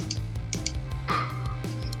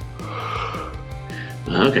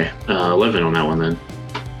 11 on that one then.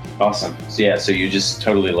 Awesome. So you just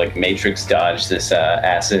totally matrix dodge this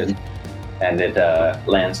acid, and it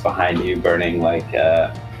lands behind you, burning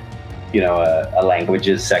a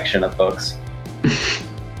languages section of books.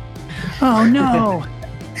 Oh no!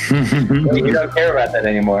 You don't care about that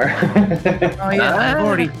anymore. Oh yeah,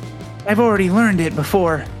 I've already learned it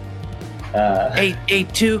before.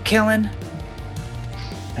 8-2 killing.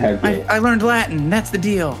 Okay. I learned Latin. That's the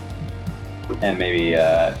deal. And maybe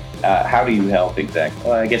how do you help exactly?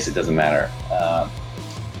 Well, I guess it doesn't matter.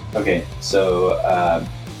 Okay, so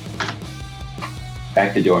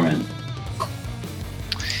back to Dorman.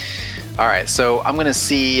 All right, so I'm going to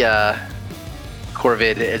see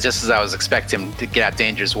Corvid just as I was expecting him to get out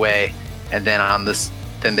Danger's way. And then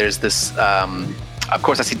there's this, of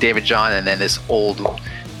course I see David John, and then this old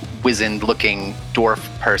wizened looking dwarf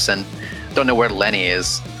person. Don't know where Lenny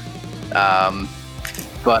is.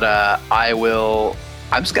 But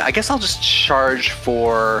I guess I'll just charge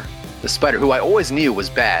for the spider, who I always knew was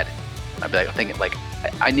bad. I'd be thinking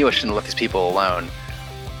I knew I shouldn't let these people alone,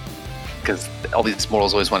 because all these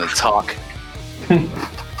mortals always want to talk.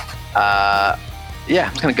 Yeah,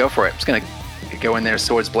 I'm just gonna go for it. I'm just gonna go in there,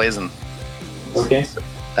 swords blazing. Okay.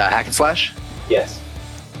 Hack and slash? Yes.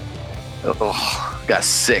 Oh, got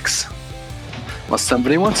 6. Unless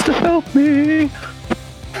somebody wants to help me.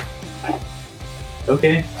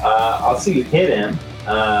 Okay. I'll see you hit him.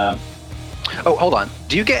 Oh, hold on.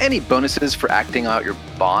 Do you get any bonuses for acting out your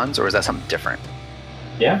bonds, or is that something different?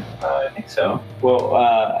 Yeah, I think so. Well,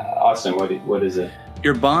 Austin, what is it?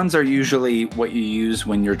 Your bonds are usually what you use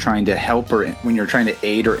when you're trying to help or when you're trying to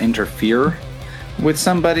aid or interfere with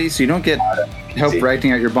somebody. So you don't get help for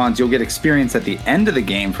acting out your bonds. You'll get experience at the end of the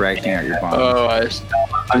game for acting out your bonds.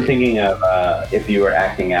 Oh, I'm thinking of if you were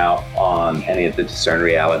acting out on any of the Discern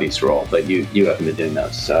Realities roll, but you haven't been doing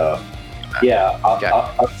those. So yeah,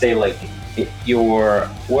 I'll say your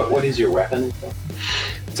what is your weapon?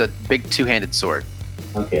 It's a big 2-handed sword.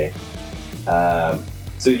 Okay.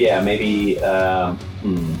 So yeah, maybe.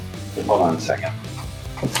 Hold on a second.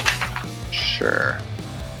 Sure.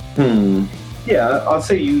 Yeah, I'll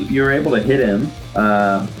say you're able to hit him,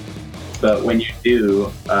 but when you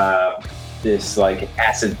do, this like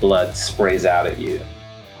acid blood sprays out at you,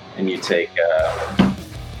 and you take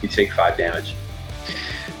 5 damage.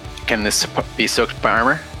 Can this be soaked by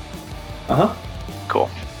armor? Uh huh. Cool.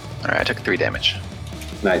 All right, I took 3 damage.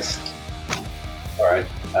 Nice. All right.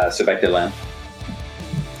 So back to Len.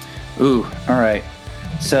 Ooh, all right.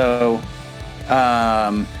 So,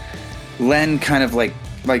 Len kind of like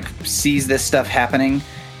sees this stuff happening,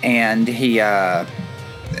 and he's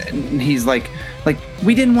like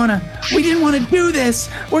we didn't want to do this.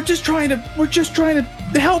 We're just trying to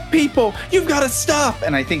help people. You've got to stop.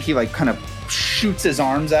 And I think he like kind of shoots his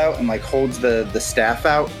arms out and like holds the staff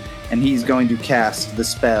out, and he's going to cast the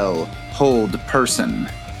spell Hold Person.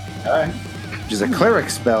 All right. Which is a cleric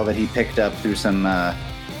spell that he picked up through some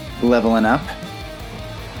leveling up.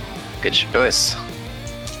 Good choice.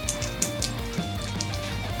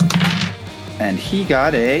 And he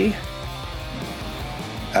got a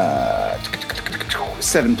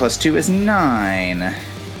 7 + 2 is 9.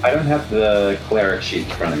 I don't have the cleric sheet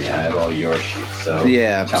in front of me. I have all your sheets. So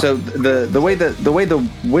Yeah. So the way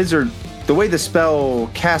the spell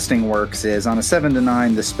casting works is on a 7 to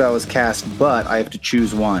 9 the spell is cast, but I have to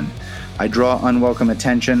choose one. I draw unwelcome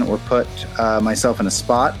attention or put myself in a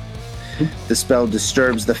spot. The spell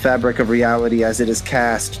disturbs the fabric of reality as it is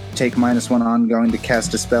cast. Take -1 ongoing to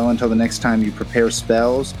cast a spell until the next time you prepare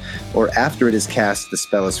spells, or after it is cast, the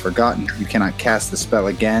spell is forgotten. You cannot cast the spell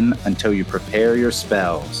again until you prepare your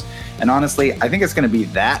spells. And honestly, I think it's going to be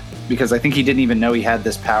that, because I think he didn't even know he had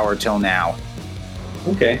this power till now.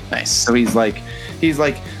 Okay. Nice. So he's like,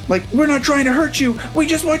 we're not trying to hurt you. We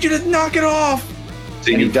just want you to knock it off.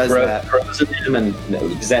 So And he does that. Frozen him, and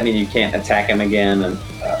does that mean you can't attack him again, and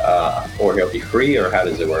or he'll be free, or how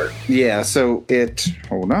does it work? Yeah, so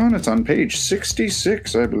hold on, it's on page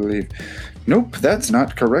 66, I believe. Nope, that's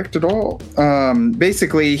not correct at all.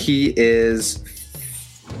 Basically, he is...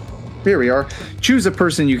 Here we are. Choose a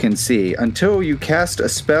person you can see. Until you cast a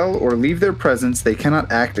spell or leave their presence, they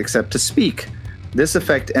cannot act except to speak. This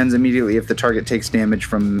effect ends immediately if the target takes damage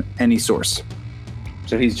from any source.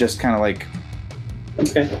 So he's just kind of like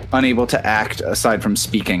unable to act aside from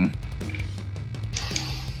speaking.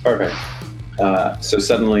 Perfect. So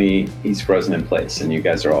suddenly he's frozen in place, and you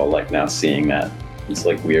guys are all like now seeing that it's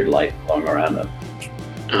like weird light flowing around him.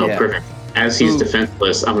 Oh, Yeah. perfect. As he's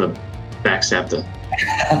defenseless, I'm gonna backstab them.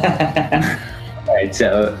 All right,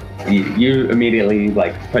 so you immediately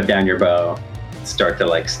like put down your bow, start to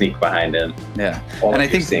like sneak behind him. Yeah. All And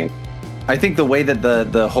that you're seeing. I think the way that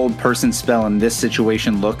the hold person spell in this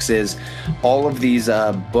situation looks is all of these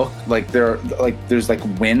there's like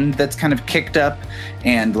wind that's kind of kicked up,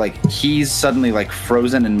 and like he's suddenly like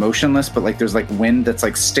frozen and motionless, but like there's like wind that's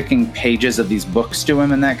like sticking pages of these books to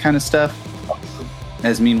him and that kind of stuff.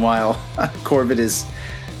 As meanwhile, Corvid is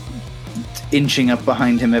inching up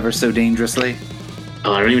behind him ever so dangerously.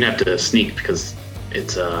 Oh, I don't even have to sneak because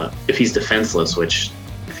it's if he's defenseless, which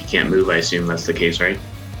if he can't move, I assume that's the case, right?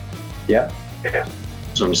 Yeah.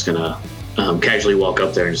 So I'm just gonna casually walk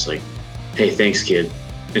up there and just like, "Hey, thanks, kid."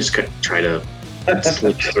 And just try to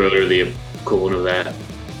slip through the equivalent of that.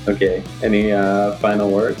 Okay. Any final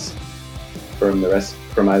words from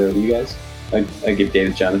either of you guys? I give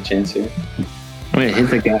David John a chance here. I'm gonna hit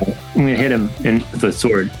the guy. I'm gonna hit him with the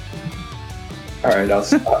sword. All right, I'll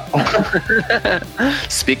stop.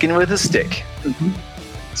 Speaking with a stick.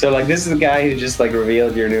 So like this is the guy who just like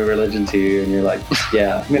revealed your new religion to you, and you're like,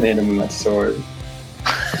 yeah, I'm gonna hit him with my sword.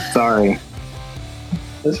 Sorry.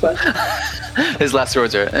 That's fine. His last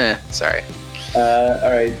words are, sorry. All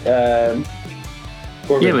right.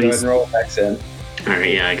 Corbin, Yeah, go but ahead and roll back in. All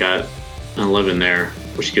right, yeah, I got an 11 there,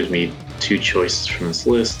 which gives me 2 choices from this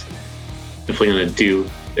list. Definitely gonna do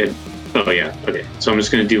it. Oh yeah, okay. So I'm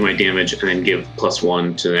just gonna do my damage and then give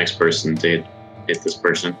 +1 to the next person to hit this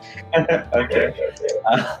person. Okay.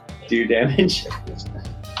 Do damage.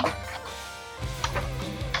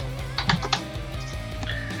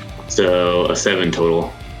 So a 7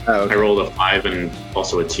 total. Oh, okay. I rolled a 5 and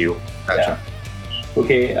also a 2. Gotcha.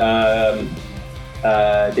 Okay.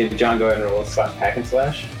 David John, go ahead and roll hack and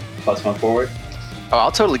slash. +1 forward. Oh,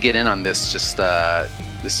 I'll totally get in on this. Just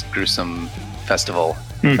this gruesome festival.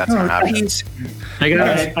 That's not how it is. I got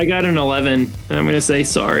Alright. I got an 11. And I'm gonna say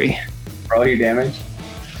sorry. Roll your damage.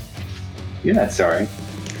 You're not sorry.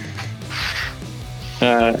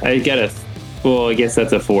 I got I guess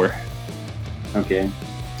that's a 4. Okay.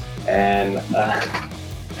 And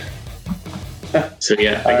So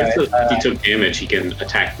yeah, I guess Alright, if he took damage, he can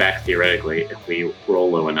attack back theoretically if we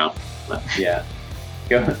roll low enough. But yeah.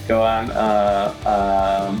 Go on.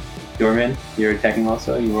 Dorman, you're attacking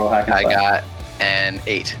also. You roll hack and I slash. got and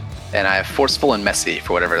 8. And I have forceful and messy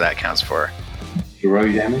for whatever that counts for. You roll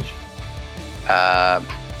your damage?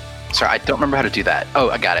 Sorry, I don't remember how to do that. Oh,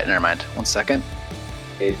 I got it. Never mind. 1 second.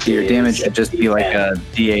 Your damage should just be like a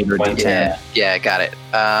D8 or D10. Yeah, I got it.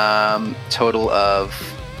 Total of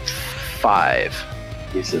 5.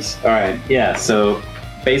 Jesus. All right. Yeah. So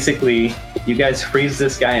basically, you guys freeze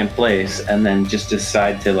this guy in place and then just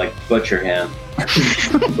decide to like butcher him.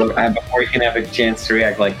 But before you can have a chance to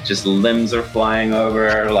react, like just limbs are flying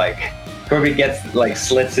over. Like Corby gets like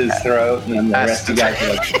slits his throat, and then the rest of you guys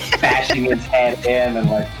are like bashing his head in and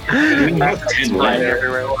like blood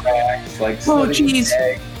everywhere. Like oh jeez.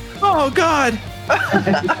 Oh god.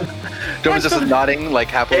 Dorman's just nodding like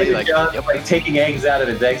happily, like, John, yep. like taking eggs out of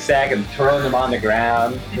his egg sack and throwing them on the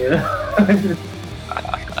ground. You know?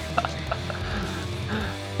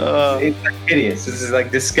 It's like hideous. This is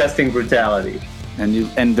like disgusting brutality.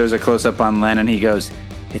 And there's a close up on Len, and he goes,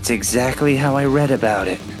 "It's exactly how I read about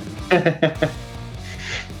it."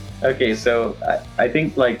 Okay, so I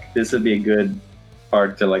think like this would be a good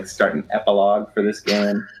part to like start an epilogue for this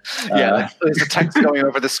game. Yeah, like, there's a text going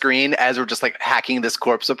over the screen as we're just like hacking this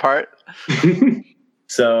corpse apart.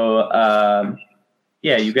 So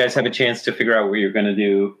yeah, you guys have a chance to figure out what you're going to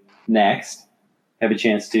do next. Have a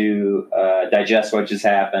chance to digest what just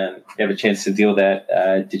happened. You have a chance to deal that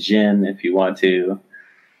to Jin if you want to,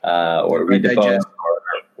 or read the book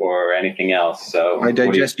or anything else. So by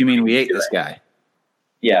digest, you mean we ate this guy?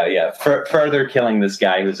 Yeah. Further killing this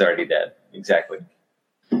guy who's already dead. Exactly.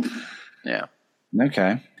 Yeah.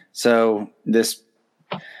 Okay. So this.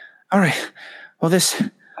 All right. Well, this.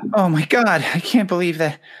 Oh my God! I can't believe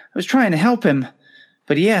that. I was trying to help him,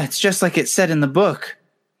 but yeah, it's just like it said in the book.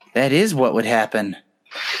 That is what would happen.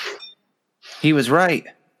 He was right.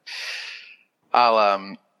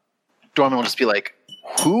 Dorman will just be like,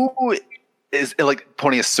 who is like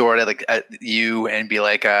pointing a sword at you and be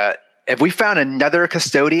like, have we found another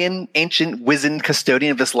custodian, ancient wizened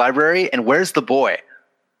custodian of this library? And where's the boy?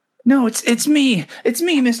 No, it's me. It's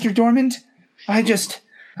me, Mr. Dormant. I just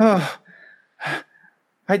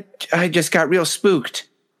got real spooked.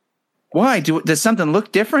 Why? Does something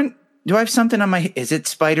look different? Do I have something on my... Is it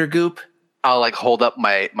spider goop? I'll like hold up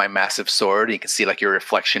my massive sword. You can see like your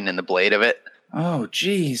reflection in the blade of it. Oh,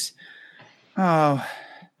 geez. Oh,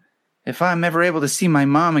 if I'm ever able to see my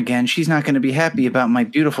mom again, she's not going to be happy about my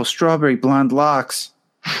beautiful strawberry blonde locks.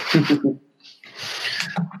 I'll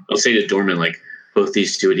say to Dorman, like, both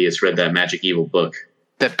these two idiots read that Magic Evil book.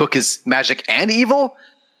 That book is magic and evil?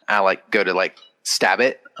 I'll like go to like stab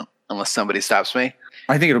it unless somebody stops me.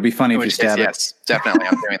 I think it'll be funny if you stab it. Yes, definitely.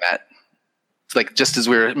 I'm doing that. It's like just as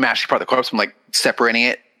we were mashing apart the corpse, I'm like separating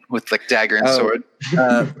it with like dagger and sword.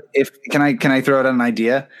 Can I throw out an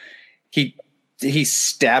idea? He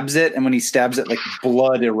stabs it, and when he stabs it, like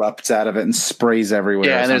blood erupts out of it and sprays everywhere.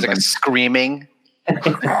 Yeah, and there's like a screaming, and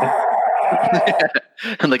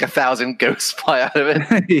like 1,000 ghosts fly out of it.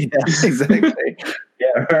 Yeah, exactly.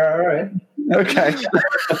 Yeah, all right. Okay.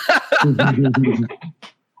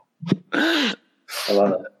 I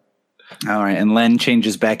love it. All right, and Len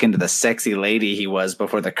changes back into the sexy lady he was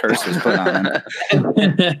before the curse was put on him.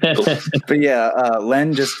 But yeah,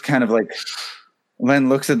 Len just kind of like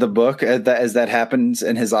looks at the book as that happens,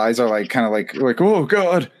 and his eyes are like kind of like oh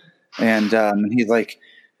god, and he's like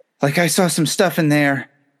I saw some stuff in there.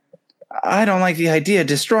 I don't like the idea of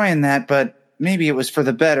destroying that, but maybe it was for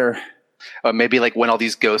the better. Maybe like when all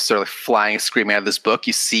these ghosts are like flying, screaming out of this book,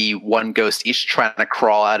 you see one ghost each trying to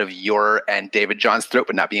crawl out of your and David John's throat,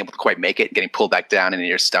 but not being able to quite make it, getting pulled back down into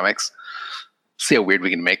your stomachs. See how weird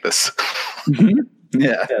we can make this.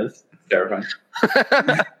 Yeah. It's terrifying.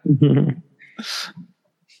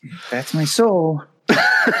 That's my soul.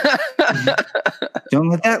 Don't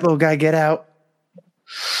let that little guy get out.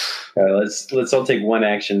 All right, let's all take one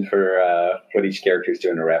action for what each character is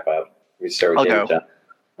doing to wrap up. We start with David John.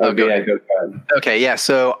 Go ahead. Okay, yeah.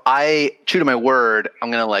 So I, true to my word, I'm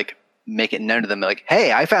gonna like make it known to them, like,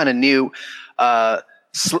 hey, I found a new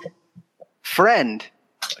friend,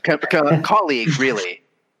 colleague, really,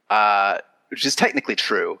 which is technically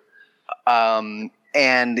true, and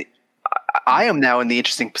I am now in the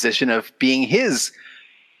interesting position of being his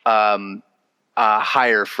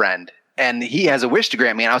higher friend, and he has a wish to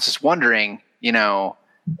grant me. And I was just wondering,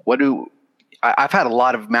 I've had a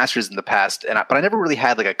lot of masters in the past, but I never really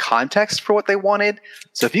had like a context for what they wanted.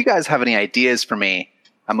 So if you guys have any ideas for me,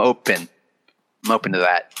 I'm open. I'm open to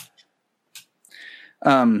that.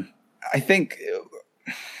 I think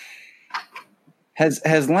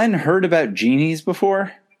has Len heard about genies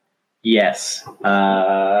before? Yes.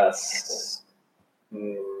 Yeah,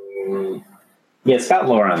 Scott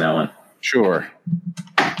Lore on that one. Sure.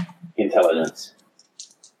 Can intelligence.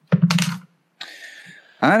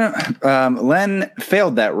 I don't. Len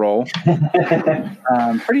failed that roll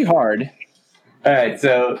pretty hard. All right,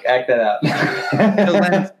 so act that out. So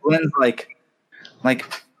Len's like,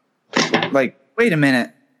 wait a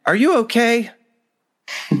minute, are you okay?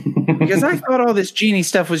 Because I thought all this genie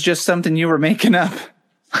stuff was just something you were making up.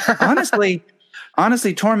 Honestly,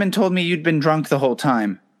 Tormund told me you'd been drunk the whole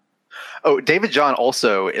time. Oh, David John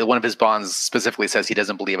also, one of his bonds specifically says he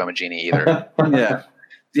doesn't believe I'm a genie either.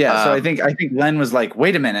 Yeah. So I think Len was like,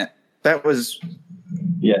 wait a minute, that was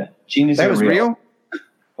genies. That was real.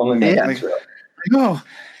 Only magic's real. Oh,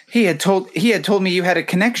 he had told me you had a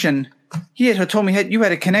connection. He had told me you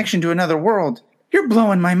had a connection to another world. You're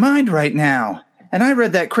blowing my mind right now. And I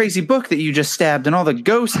read that crazy book that you just stabbed, and all the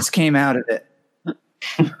ghosts came out of it.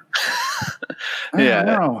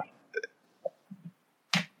 Yeah.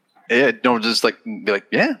 Yeah, no, just be like,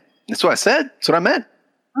 yeah, that's what I said. That's what I meant.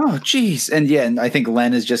 Oh, geez. And I think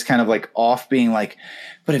Len is just kind of like off being like,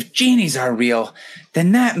 but if genies are real,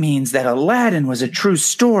 then that means that Aladdin was a true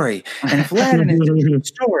story. And if Aladdin is a true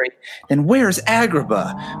story, then where's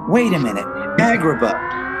Agrabah? Wait a minute.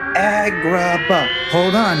 Agrabah.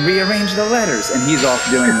 Hold on. Rearrange the letters. And he's off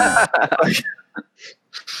doing that.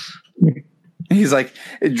 He's like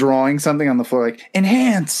drawing something on the floor, like,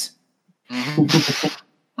 enhance.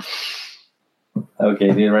 Okay,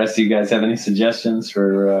 do the rest of you guys have any suggestions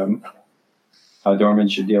for how Dorman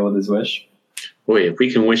should deal with his wish? Wait, if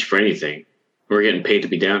we can wish for anything, we're getting paid to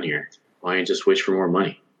be down here. Why don't you just wish for more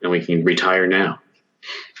money? And we can retire now.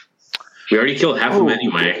 We already killed half of them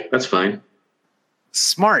anyway. That's fine.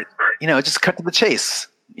 Smart. Just cut to the chase.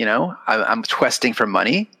 I'm questing for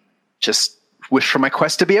money. Just wish for my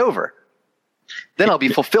quest to be over. Then I'll be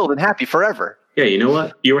fulfilled and happy forever. Yeah, you know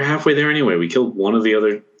what? You were halfway there anyway. We killed one of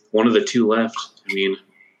the two left. I mean,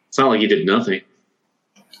 it's not like you did nothing.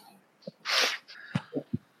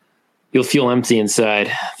 You'll feel empty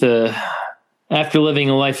inside. After living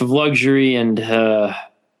a life of luxury and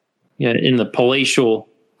in the palatial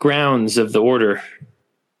grounds of the order,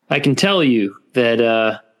 I can tell you that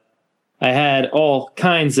I had all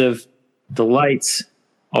kinds of delights,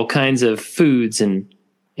 all kinds of foods and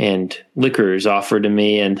liquors offered to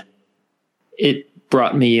me, and it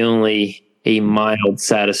brought me only a mild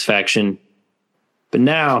satisfaction. But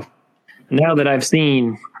now that I've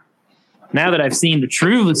seen the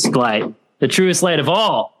truest light of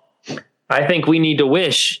all, I think we need to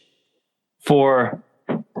wish for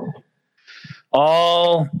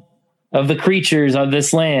all of the creatures of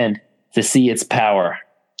this land to see its power.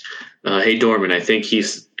 Hey, Dorman, I think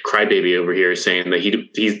he's Crybaby over here saying that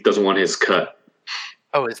he doesn't want his cut.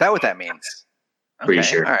 Oh, is that what that means? Pretty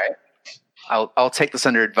sure. All right. I'll take this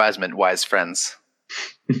under advisement, wise friends.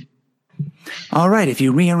 All right, if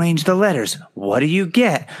you rearrange the letters, what do you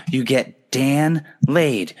get? You get Dan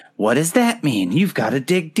Laid. What does that mean? You've got to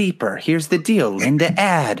dig deeper. Here's the deal. Linda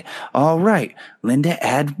add. All right. Linda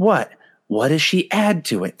add what? What does she add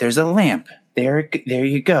to it? There's a lamp. There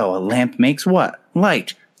you go. A lamp makes what?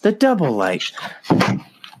 Light. The double light.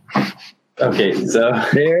 Okay, so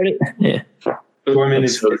There it is. Yeah. Dorman,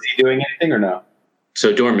 is he doing anything or no?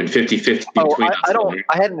 So Dorman, 50-50 between us.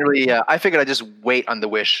 I hadn't really. I figured I'd just wait on the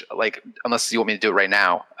wish, unless you want me to do it right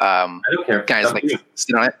now. I don't care. Can I just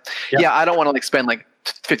sit on it? Yeah, I don't want to spend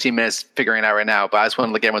 15 minutes figuring it out right now, but I just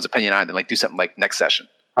want to get everyone's opinion on it and do something next session.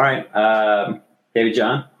 All right, David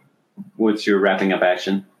John, what's your wrapping up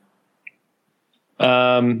action?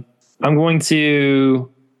 I'm going to.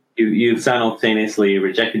 You simultaneously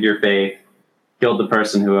rejected your faith, killed the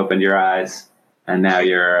person who opened your eyes, and now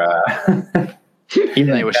you're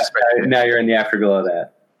now you're in the afterglow of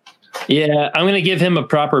that. Yeah, I'm going to give him a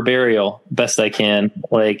proper burial best I can.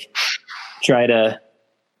 Try to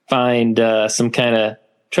find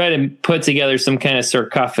try to put together some kind of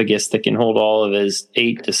sarcophagus that can hold all of his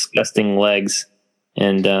 8 disgusting legs.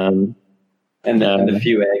 And the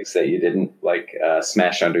few eggs that you didn't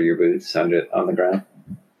smash under your boots on the ground.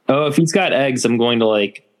 Oh, if he's got eggs, I'm going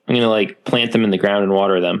to plant them in the ground and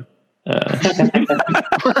water them.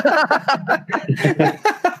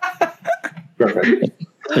 Perfect.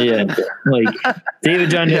 Yeah, David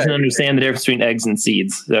John doesn't understand the difference between eggs and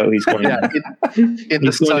seeds, so he's going in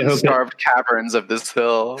the sun-starved caverns of this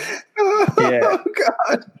hill. Yeah. Oh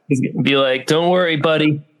God. He's gonna be like, "Don't worry,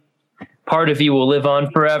 buddy. Part of you will live on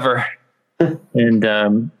forever." And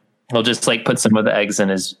he'll just put some of the eggs in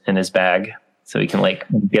his bag, so he can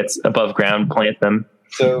gets above ground, plant them.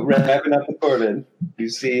 So wrapping up the Corbin, you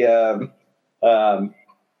see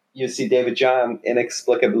David John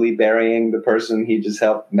inexplicably burying the person he just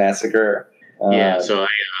helped massacre. So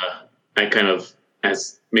I kind of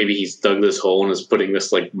as maybe he's dug this hole and is putting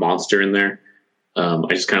this like monster in there, I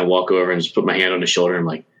just kind of walk over and just put my hand on his shoulder. And I'm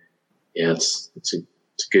like, yeah, it's a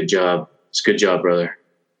good job. It's a good job, brother.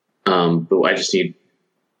 But I just need,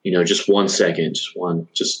 just 1 second, I'll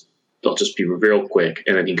just be real quick.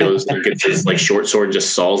 And then he goes and gets his like short sword and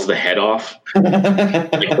just saws the head off.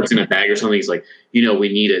 Like puts in a bag or something. He's like, we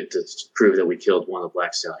need it to prove that we killed one of the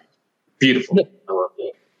Black Stallions. Beautiful. I love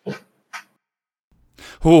it.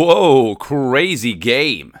 Whoa, crazy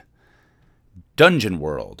game. Dungeon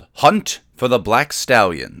World, Hunt for the Black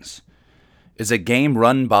Stallions, is a game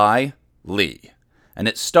run by Lee, and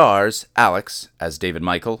it stars Alex as David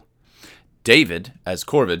Michael, David as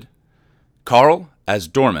Corvid, Carl as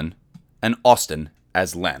Dorman, and Austin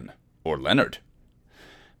as Len, or Leonard.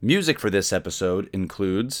 Music for this episode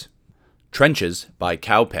includes Trenches by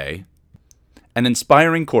Cowpay and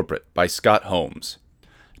Inspiring Corporate by Scott Holmes.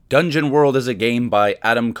 Dungeon World is a game by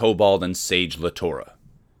Adam Cobald and Sage Latora.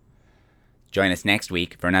 Join us next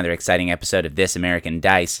week for another exciting episode of This American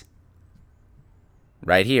Dice.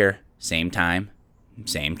 Right here, same time,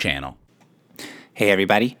 same channel. Hey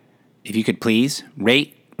everybody, if you could please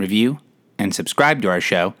rate, review, and subscribe to our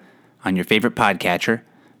show on your favorite podcatcher,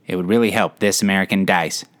 it would really help This American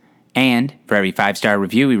Dice. And for every 5-star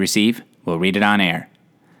review we receive, we'll read it on air.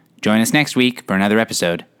 Join us next week for another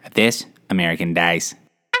episode of This American Dice.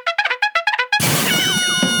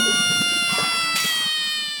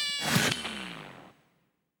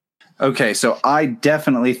 Okay, so I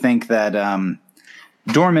definitely think that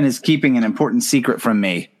Dorman is keeping an important secret from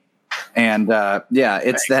me. And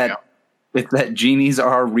it's that genies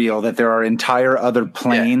are real, that there are entire other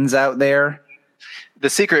planes out there. The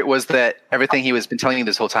secret was that everything he was been telling you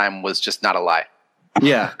this whole time was just not a lie.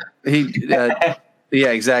 Yeah,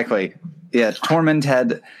 exactly. Yeah, Tormund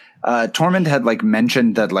had like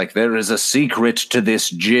mentioned that like there is a secret to this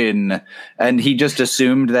gin, and he just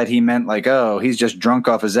assumed that he meant like, oh, he's just drunk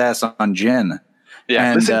off his ass on gin.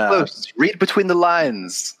 Yeah, and, listen close, read between the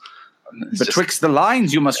lines. Betwixt the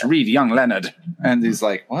lines, you must read, young Leonard. And he's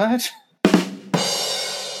like, what?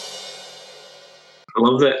 I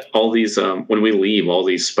love that all these, when we leave, all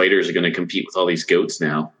these spiders are going to compete with all these goats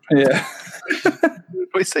now. Yeah.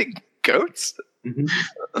 We say goats? Mm-hmm.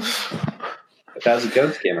 1,000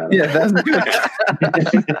 goats came out. Yeah, 1,000 goats.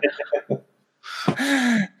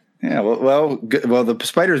 Yeah, well, the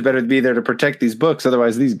spiders better be there to protect these books,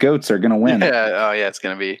 otherwise these goats are going to win. Yeah, it's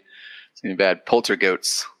going to be bad. Polter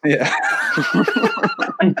goats. Yeah.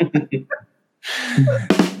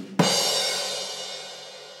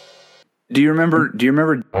 Do you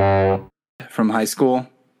remember from high school?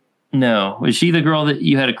 No. Was she the girl that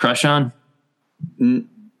you had a crush on?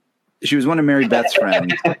 She was one of Mary Beth's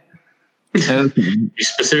friends. Okay. You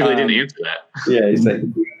specifically didn't answer that. Yeah, he's like,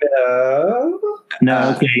 no.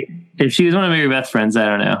 No, okay. If she was one of Mary Beth's friends, I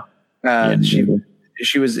don't know.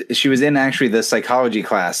 She was in actually the psychology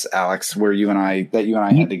class, Alex, where you and I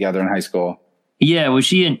had together in high school. Yeah, was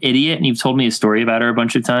she an idiot? And you've told me a story about her a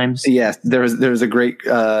bunch of times. Yes, there was a great.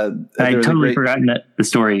 I totally forgotten the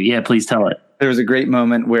story. Yeah, please tell it. There was a great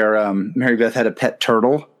moment where Mary Beth had a pet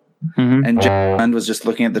turtle, and Jen was just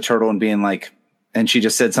looking at the turtle and being like, and she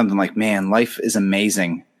just said something like, "Man, life is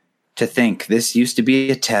amazing. To think this used to be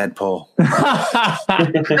a tadpole."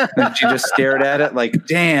 And she just stared at it like,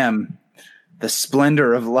 "Damn, the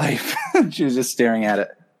splendor of life." She was just staring at it.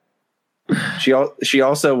 She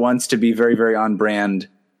also wants to be very, very on brand.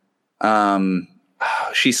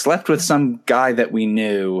 She slept with some guy that we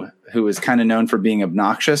knew who was kind of known for being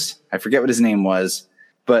obnoxious. I forget what his name was,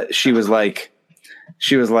 but she was like,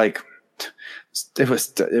 it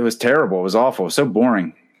was terrible. It was awful. It was so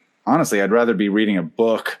boring. Honestly, I'd rather be reading a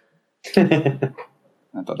book. I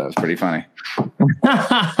thought that was pretty funny.